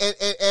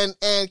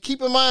 And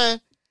keep in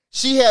mind,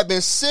 she had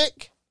been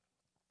sick.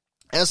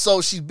 And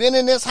so she's been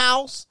in this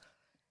house.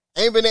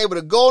 Ain't been able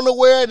to go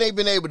nowhere and ain't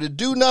been able to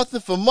do nothing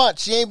for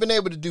months. She ain't been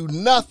able to do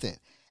nothing.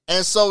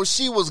 And so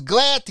she was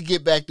glad to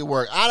get back to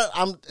work.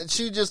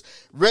 She just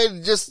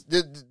ready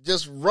to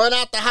just run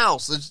out the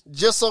house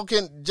just so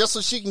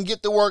she can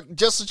get to work,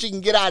 just so she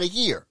can get out of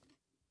here.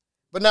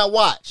 But now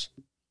watch.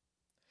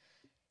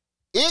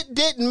 It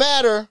didn't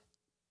matter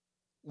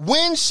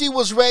when she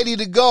was ready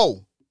to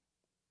go.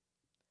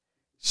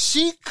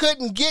 She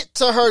couldn't get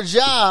to her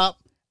job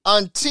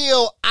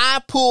until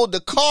I pulled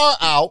the car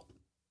out,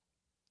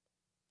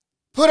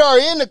 put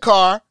her in the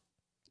car,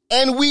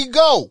 and we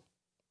go.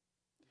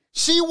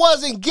 She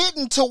wasn't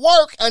getting to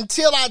work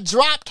until I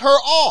dropped her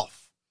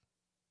off.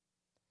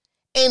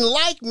 In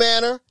like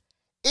manner,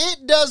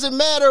 it doesn't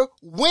matter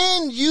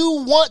when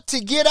you want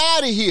to get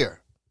out of here.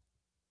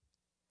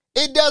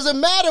 It doesn't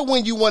matter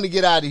when you want to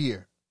get out of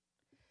here.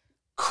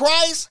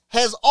 Christ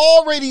has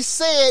already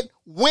said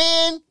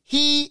when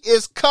he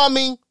is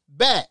coming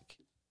back.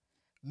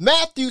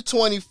 Matthew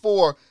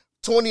 24,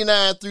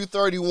 29 through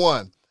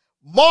 31.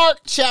 Mark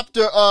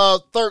chapter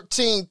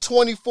 13,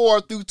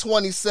 24 through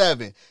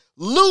 27.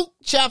 Luke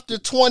chapter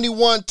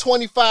 21,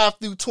 25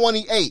 through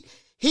 28.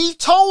 He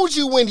told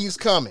you when he's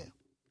coming.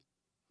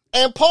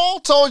 And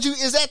Paul told you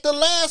is at the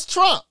last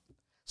trump.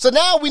 So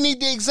now we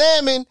need to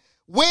examine,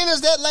 when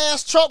is that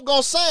last trump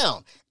going to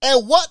sound?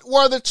 And what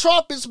were the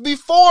trumpets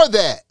before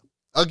that?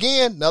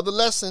 Again, another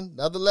lesson.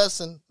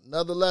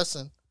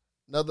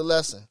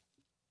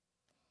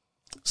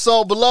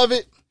 So,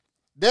 beloved,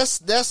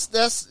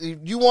 that's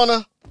you want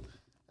to,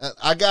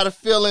 I got a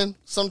feeling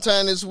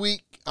sometime this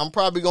week, I'm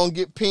probably going to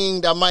get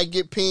pinged. I might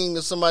get pinged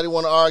if somebody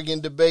want to argue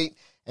and debate,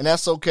 and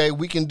that's okay.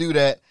 We can do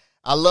that.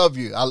 I love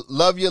you. I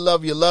love you.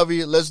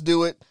 Let's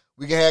do it.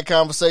 We can have a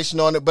conversation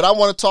on it. But I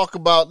want to talk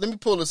about, let me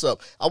pull this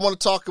up. I want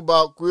to talk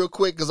about real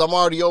quick because I'm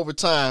already over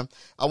time.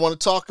 I want to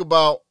talk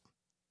about,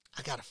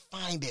 I got to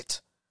find it.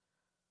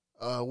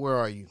 Where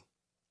are you?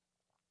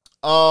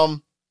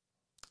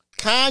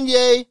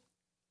 Kanye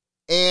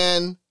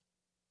and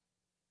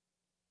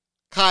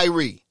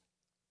Kyrie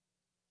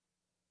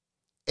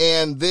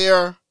and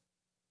their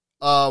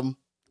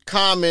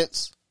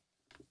comments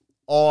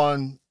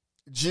on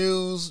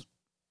Jews,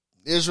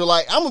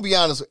 Israelite. I'm going to be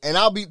honest, and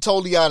I'll be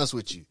totally honest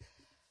with you.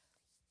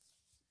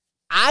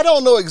 I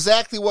don't know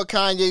exactly what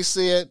Kanye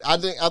said. I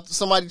think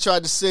somebody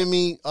tried to send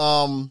me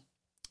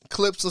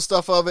clips and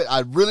stuff of it.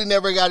 I really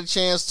never got a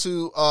chance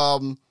to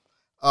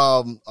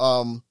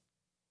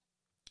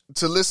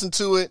listen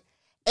to it.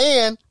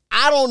 And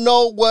I don't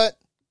know what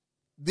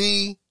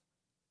the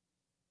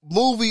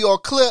movie or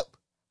clip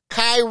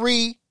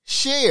Kyrie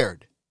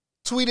shared,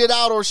 tweeted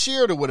out or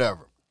shared or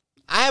whatever.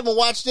 I haven't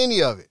watched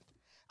any of it.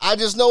 I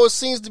just know it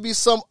seems to be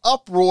some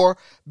uproar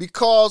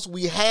because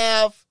we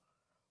have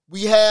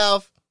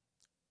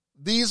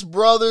these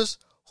brothers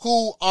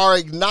who are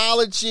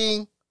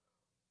acknowledging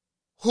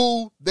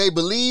who they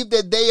believe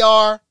that they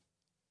are,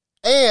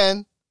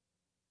 and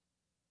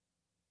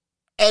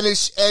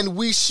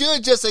we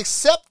should just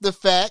accept the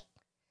fact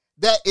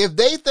that if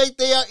they think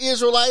they are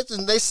Israelites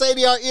and they say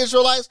they are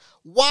Israelites,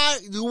 why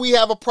do we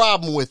have a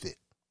problem with it?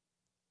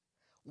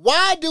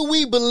 Why do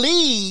we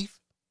believe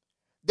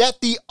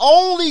that the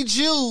only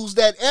Jews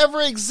that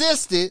ever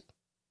existed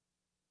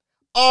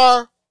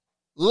are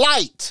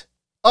light,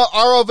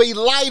 are of a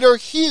lighter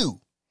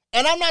hue?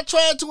 And I'm not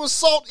trying to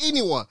insult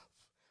anyone.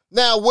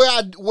 Now, where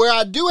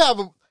I do have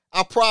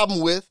a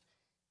problem with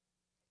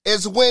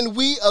is when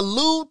we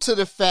allude to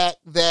the fact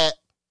that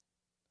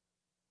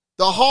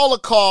the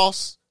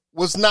Holocaust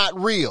was not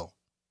real.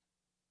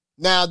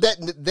 Now that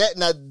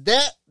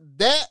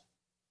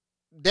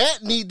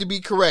need to be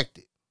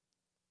corrected.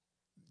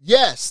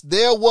 Yes,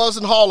 there was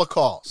a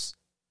Holocaust.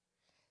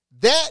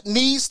 That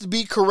needs to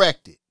be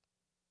corrected.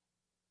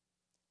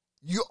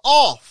 You're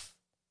off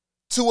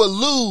to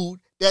allude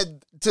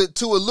that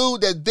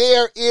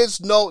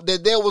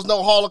there was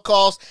no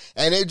Holocaust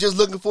and they're just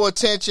looking for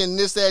attention,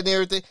 this, that, and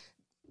everything.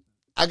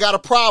 I got a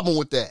problem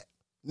with that.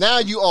 Now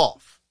you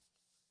off.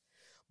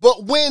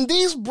 But when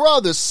these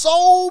brothers,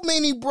 so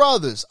many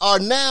brothers, are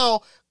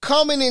now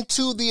coming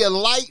into the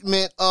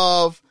enlightenment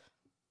of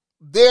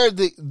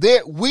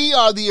we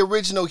are the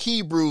original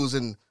Hebrews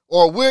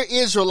or we're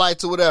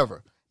Israelites or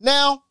whatever.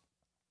 Now,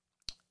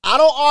 I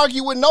don't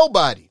argue with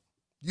nobody.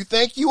 You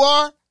think you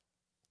are?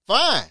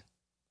 Fine.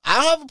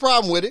 I don't have a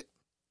problem with it.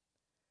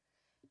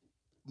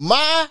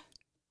 My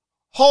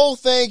whole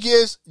thing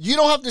is you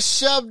don't have to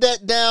shove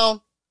that down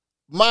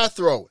my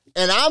throat.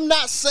 And I'm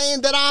not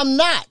saying that I'm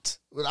not.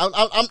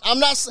 I'm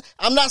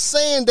not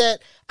saying that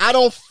I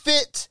don't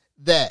fit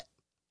that.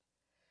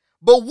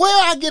 But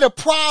where I get a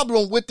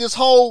problem with this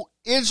whole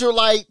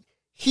Israelite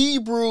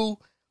Hebrew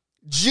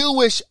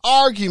Jewish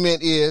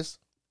argument is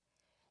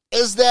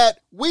that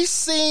we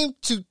seem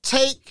to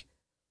take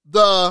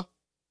the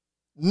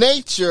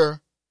nature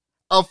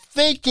of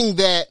thinking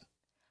that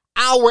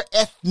our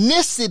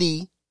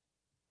ethnicity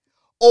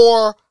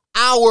or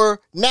our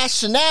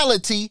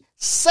nationality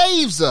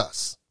saves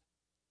us.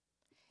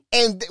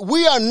 And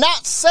we are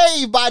not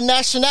saved by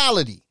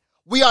nationality.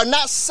 We are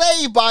not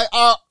saved by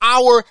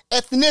our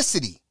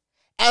ethnicity.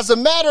 As a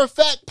matter of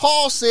fact,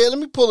 Paul said, let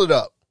me pull it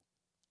up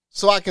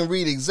so I can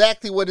read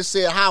exactly what it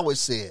said, how it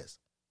says.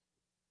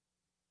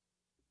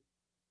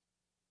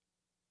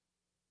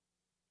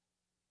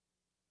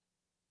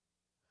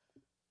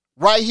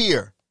 Right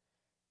here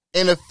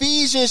in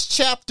Ephesians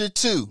chapter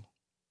 2,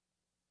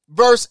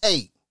 verse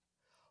 8.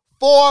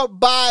 For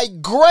by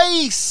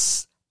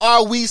grace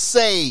are we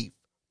saved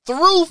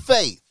through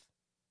faith,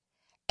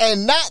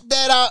 and not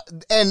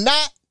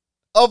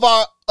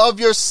of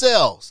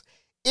yourselves.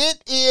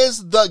 It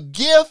is the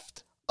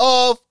gift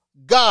of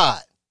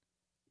God,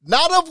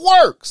 not of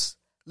works,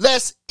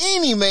 lest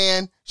any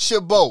man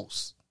should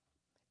boast.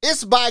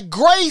 It's by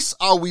grace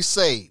are we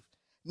saved,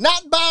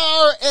 not by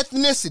our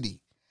ethnicity,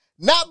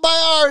 not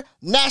by our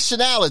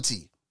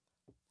nationality.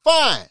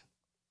 Fine.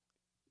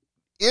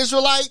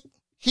 Israelite,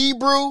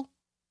 Hebrew,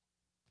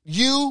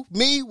 you,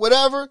 me,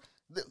 whatever.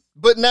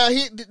 But now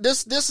here,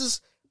 this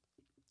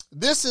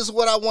is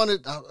what I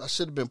wanted. I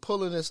should have been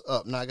pulling this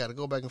up. Now I got to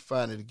go back and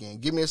find it again.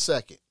 Give me a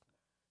second.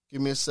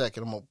 I'm going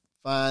to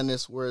find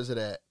this. Where is it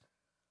at?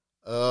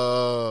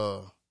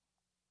 And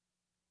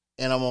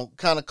I'm going to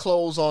kind of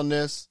close on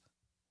this.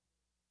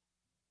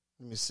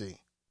 Let me see.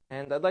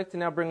 And I'd like to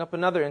now bring up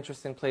another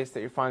interesting place that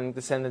you're finding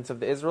descendants of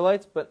the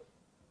Israelites, but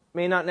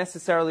may not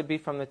necessarily be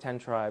from the 10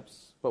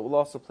 tribes, but will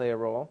also play a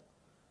role.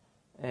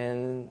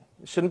 And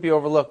it shouldn't be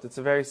overlooked. It's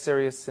a very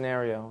serious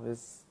scenario.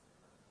 Is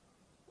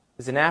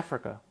in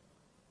Africa.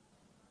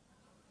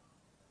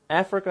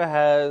 Africa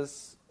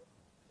has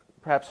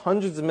perhaps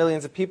hundreds of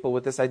millions of people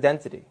with this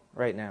identity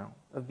right now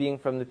of being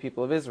from the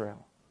people of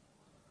Israel.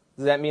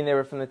 Does that mean they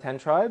were from the 10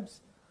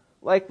 tribes?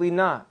 Likely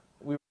not.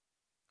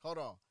 Hold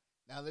on.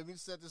 Now let me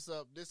set this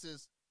up. This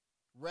is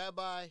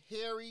Rabbi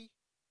Harry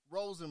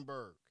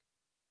Rosenberg.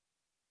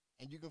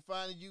 And you can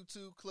find a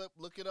YouTube clip.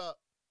 Look it up.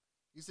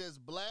 He says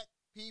black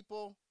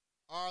people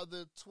are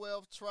the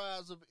 12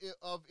 tribes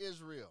of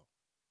Israel.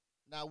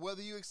 Now,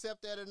 whether you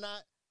accept that or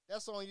not,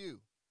 that's on you.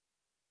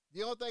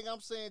 The only thing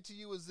I'm saying to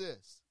you is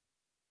this.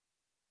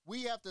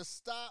 We have to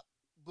stop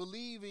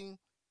believing,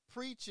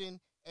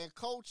 preaching, and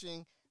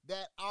coaching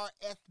that our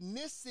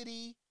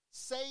ethnicity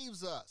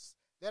saves us,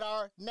 that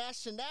our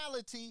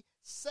nationality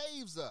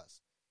saves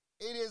us.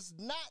 It is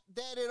not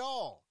that at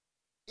all.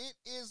 It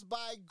is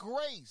by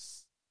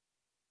grace,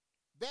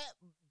 that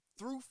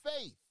through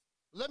faith.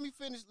 Let me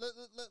finish.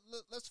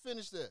 Let's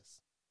finish this.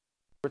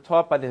 We're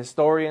taught by the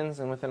historians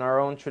and within our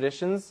own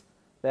traditions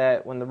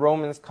that when the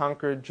Romans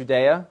conquered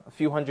Judea, a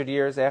few hundred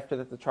years after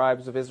that the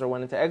tribes of Israel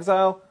went into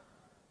exile,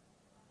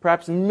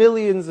 perhaps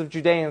millions of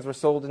Judeans were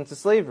sold into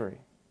slavery,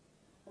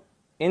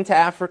 into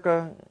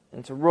Africa,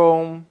 into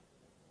Rome,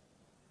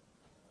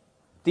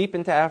 deep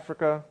into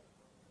Africa.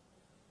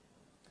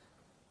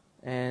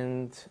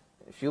 And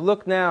if you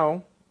look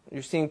now,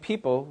 you're seeing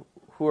people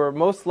who are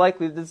most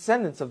likely the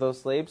descendants of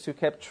those slaves who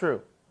kept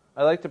true.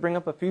 I'd like to bring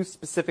up a few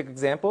specific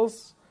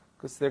examples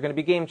because they're going to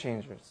be game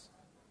changers.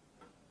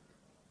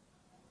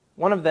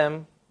 One of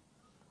them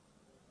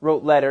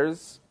wrote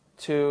letters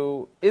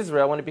to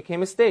Israel when it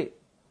became a state.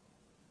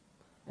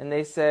 And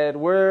they said,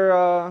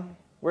 we're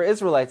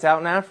Israelites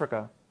out in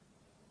Africa.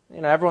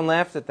 You know, everyone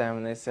laughed at them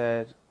and they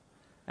said,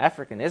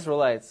 African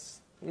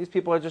Israelites, these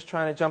people are just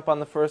trying to jump on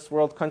the first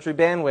world country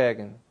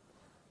bandwagon.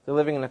 They're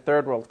living in a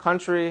third world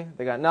country.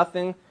 They got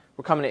nothing.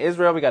 We're coming to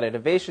Israel. We got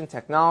innovation,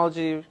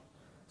 technology.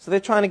 So they're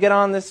trying to get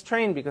on this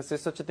train because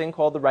there's such a thing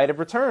called the right of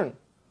return.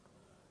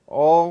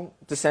 All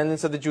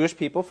descendants of the Jewish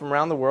people from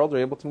around the world are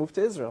able to move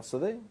to Israel. So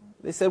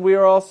they said we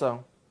are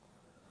also.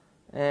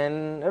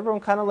 And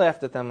everyone kind of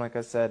laughed at them, like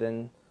I said.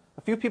 And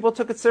a few people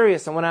took it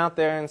serious and went out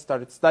there and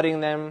started studying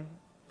them,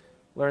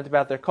 learned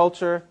about their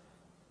culture.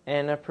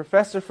 And a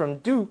professor from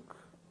Duke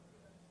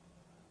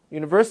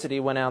University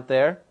went out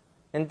there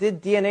and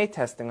did DNA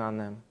testing on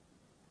them.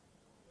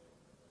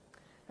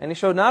 And he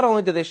showed not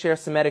only do they share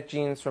Semitic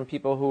genes from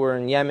people who were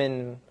in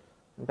Yemen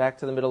and back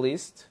to the Middle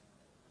East,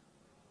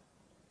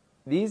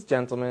 these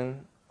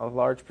gentlemen, a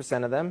large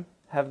percent of them,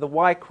 have the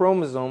Y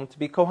chromosome to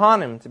be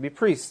Kohanim, to be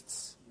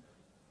priests.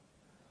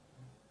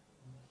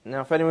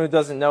 Now, if anyone who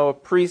doesn't know, a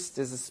priest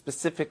is a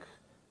specific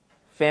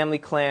family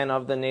clan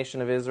of the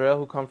nation of Israel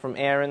who come from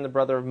Aaron, the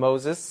brother of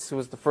Moses, who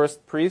was the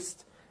first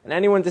priest. And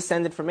anyone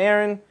descended from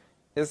Aaron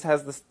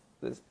has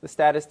the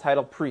status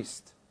title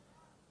priest.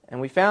 And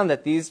we found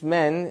that these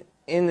men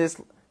in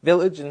this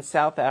village in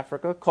South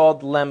Africa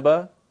called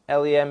Lemba,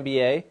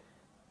 L-E-M-B-A,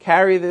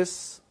 carry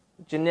this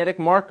genetic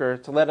marker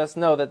to let us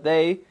know that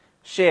they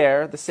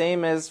share the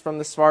same as from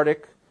the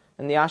Sephardic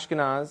and the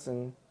Ashkenaz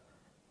and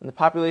the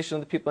population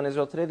of the people in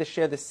Israel today. They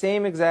share the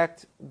same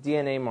exact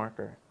DNA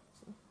marker.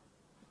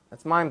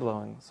 That's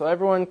mind-blowing. So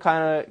everyone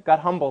kind of got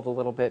humbled a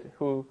little bit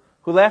who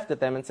laughed at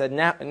them and said,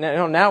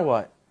 now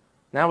what?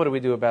 Now what do we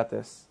do about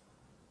this?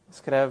 This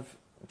could have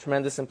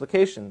tremendous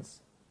implications.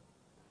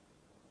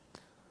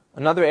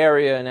 Another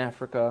area in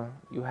Africa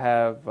you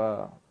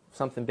have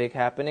something big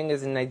happening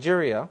is in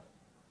Nigeria.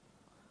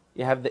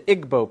 You have the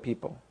Igbo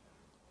people,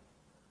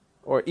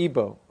 or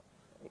Igbo,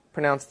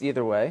 pronounced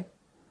either way.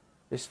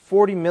 There's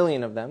 40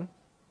 million of them,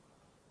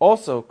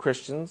 also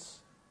Christians,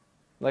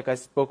 like I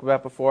spoke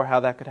about before,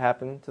 how that could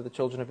happen to the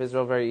children of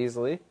Israel very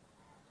easily.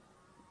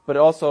 But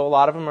also a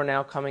lot of them are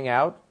now coming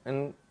out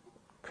and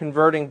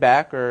converting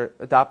back or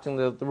adopting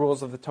the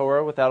rules of the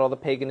Torah without all the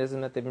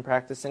paganism that they've been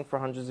practicing for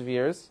hundreds of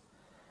years.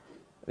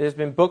 There's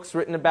been books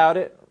written about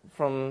it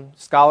from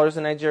scholars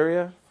in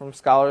Nigeria, from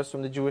scholars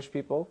from the Jewish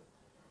people.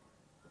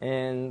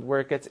 And where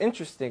it gets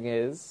interesting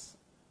is,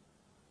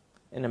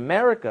 in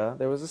America,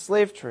 there was a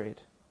slave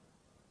trade.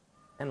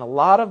 And a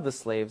lot of the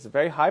slaves, a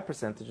very high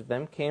percentage of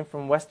them, came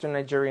from Western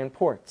Nigerian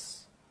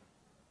ports.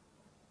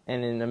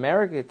 And in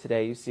America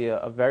today, you see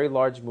a very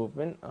large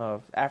movement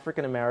of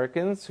African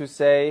Americans who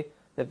say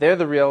that they're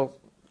the real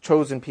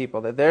chosen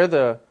people, that they're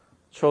the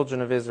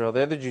children of Israel,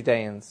 they're the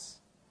Judeans.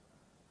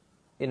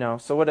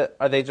 So what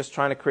are they just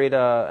trying to create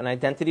an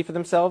identity for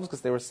themselves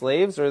because they were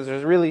slaves, or is there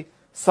really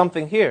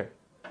something here?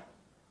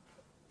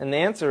 And the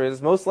answer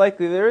is, most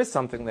likely there is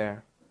something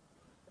there.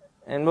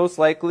 And most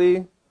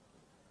likely,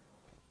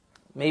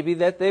 maybe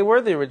that they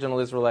were the original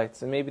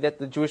Israelites, and maybe that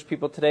the Jewish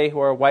people today who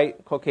are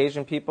white,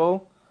 Caucasian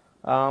people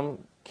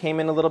came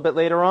in a little bit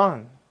later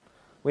on.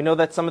 We know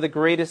that some of the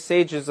greatest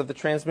sages of the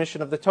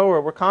transmission of the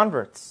Torah were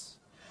converts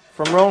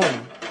from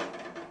Rome.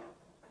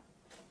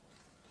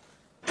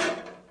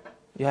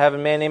 You have a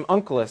man named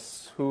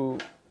Onkelos who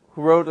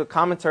wrote a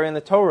commentary on the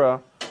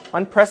Torah,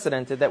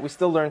 unprecedented, that we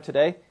still learn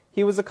today.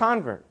 He was a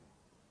convert.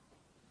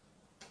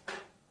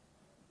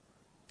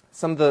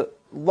 Some of the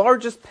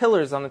largest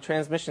pillars on the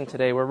transmission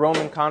today were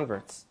Roman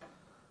converts.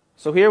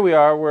 So here we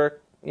are, we're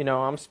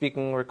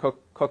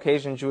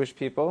Caucasian Jewish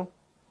people,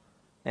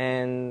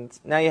 and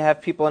now you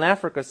have people in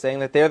Africa saying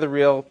that they're the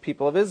real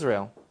people of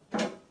Israel.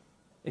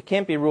 It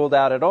can't be ruled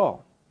out at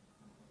all.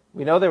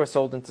 We know they were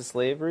sold into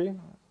slavery.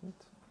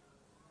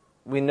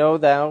 We know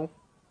now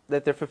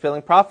that they're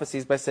fulfilling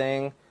prophecies by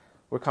saying,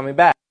 we're coming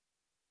back.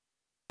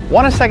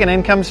 Want a second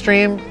income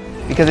stream?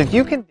 Because if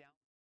you can...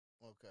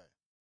 Okay.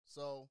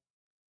 So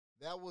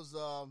that was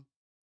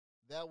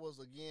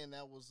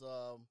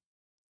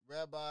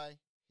Rabbi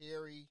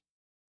Harry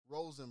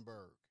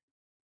Rosenberg.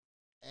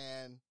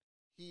 And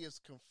he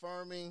is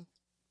confirming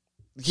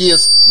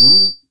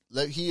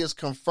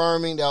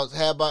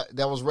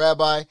that was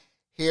Rabbi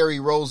Harry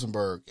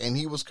Rosenberg, and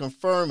he was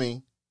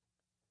confirming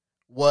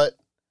what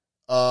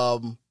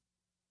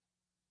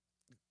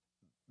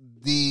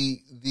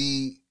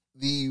the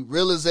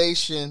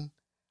realization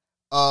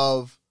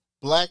of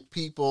black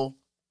people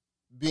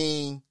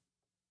being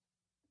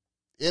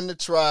in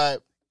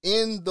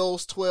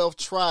those 12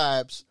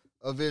 tribes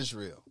of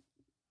Israel.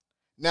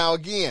 Now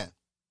again,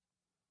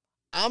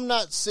 I'm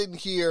not sitting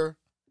here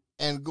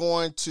and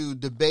going to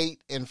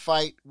debate and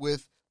fight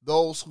with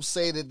those who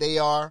say that they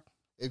are.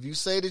 If you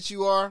say that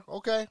you are,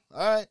 okay,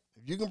 all right.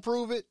 If you can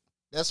prove it,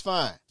 that's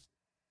fine.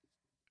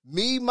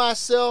 Me,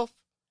 myself,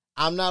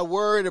 I'm not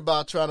worried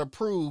about trying to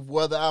prove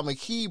whether I'm a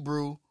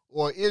Hebrew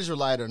or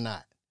Israelite or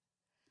not.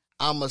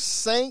 I'm a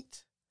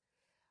saint.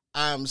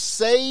 I'm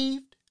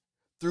saved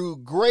through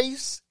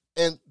grace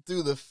and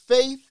through the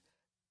faith.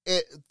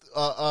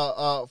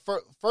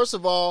 First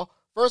of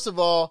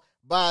all,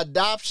 by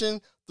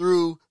adoption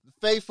through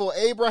faithful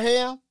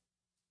Abraham.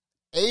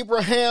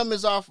 Abraham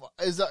is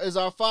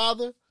our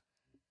father.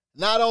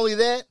 Not only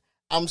that,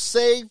 I'm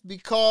saved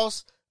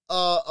because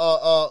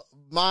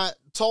my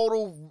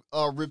total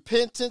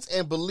repentance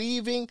and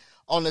believing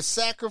on the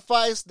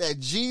sacrifice that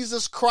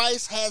Jesus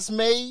Christ has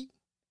made,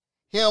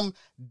 him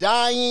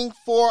dying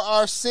for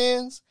our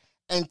sins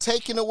and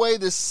taking away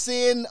the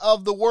sin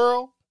of the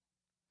world.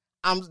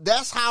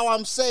 That's how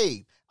I'm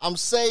saved. I'm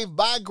saved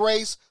by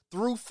grace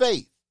through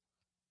faith.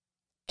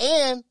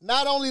 And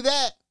not only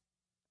that,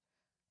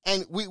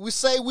 and we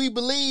say we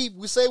believe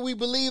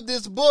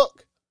this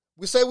book.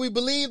 We say we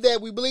believe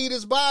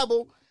this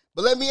Bible.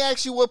 But let me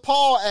ask you what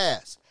Paul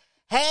asked.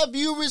 Have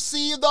you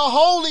received the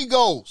Holy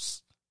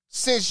Ghost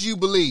since you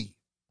believe?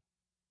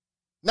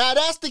 Now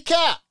that's the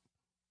cap.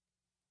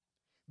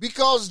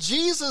 Because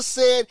Jesus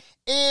said,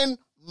 in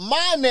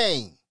my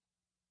name,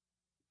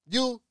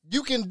 you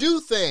can do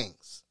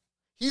things.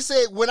 He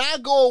said, when I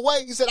go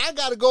away, he said, I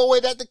got to go away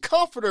that the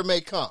Comforter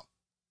may come.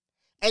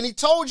 And he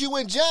told you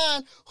in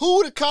John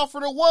who the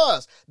Comforter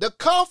was. The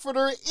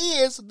Comforter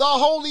is the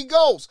Holy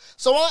Ghost.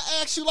 So I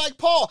ask you like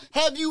Paul,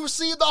 have you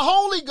received the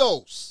Holy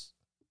Ghost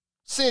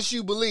since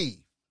you believe?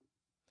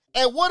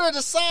 And what are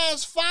the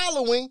signs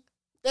following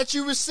that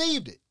you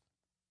received it?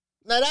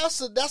 Now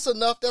that's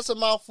enough. That's a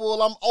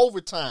mouthful. I'm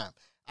overtime.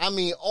 I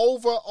mean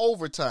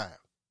overtime.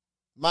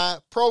 My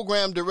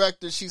program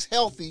director, she's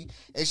healthy,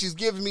 and she's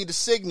giving me the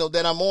signal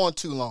that I'm on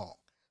too long.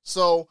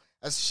 So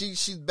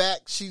she's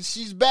back.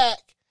 She's back.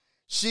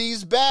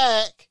 She's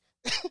back.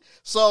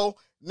 So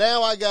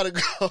now I gotta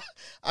go.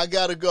 I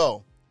gotta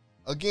go.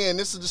 Again,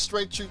 this is the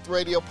Straight Truth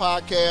Radio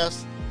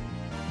podcast.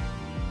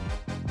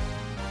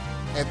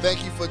 And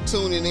thank you for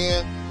tuning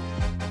in.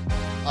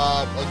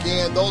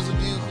 Again, those of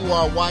you who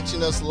are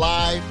watching us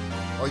live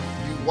or you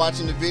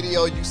watching the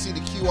video, you see the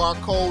QR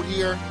code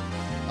here.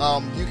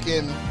 You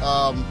can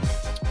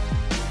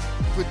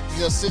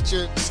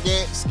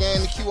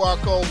scan the QR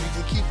code. You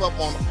can keep up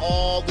on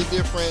all the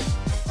different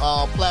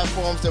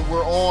platforms that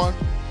we're on.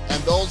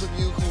 And those of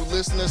you who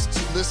listen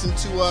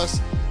to us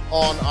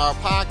on our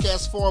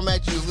podcast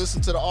format, you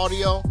listen to the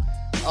audio.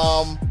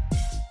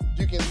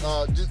 You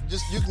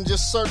can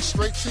just search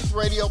Straight Truth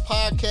Radio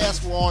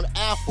Podcast. We're on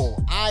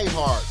Apple,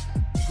 iHeart,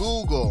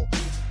 Google.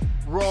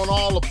 We're on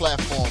all the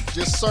platforms.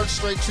 Just search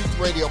Straight Truth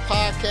Radio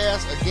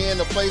Podcast. Again,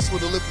 the place where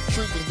the liquid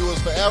truth endures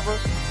forever.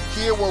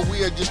 Here where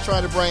we are just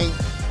trying to bring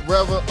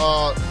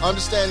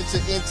understanding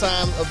to end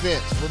time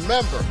events.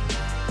 Remember,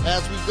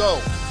 as we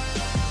go,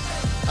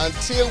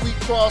 until we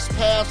cross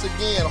paths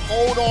again,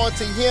 hold on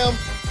to him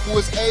who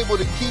is able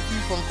to keep you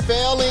from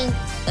failing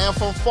and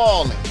from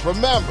falling.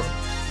 Remember,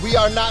 we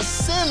are not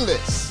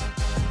sinless.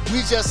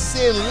 We just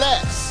sin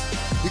less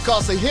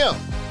because of him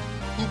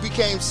who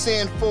became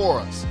sin for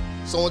us.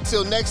 So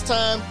until next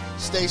time,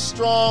 stay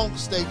strong,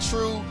 stay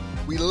true.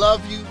 We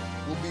love you.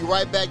 We'll be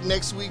right back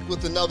next week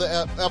with another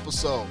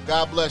episode.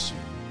 God bless you.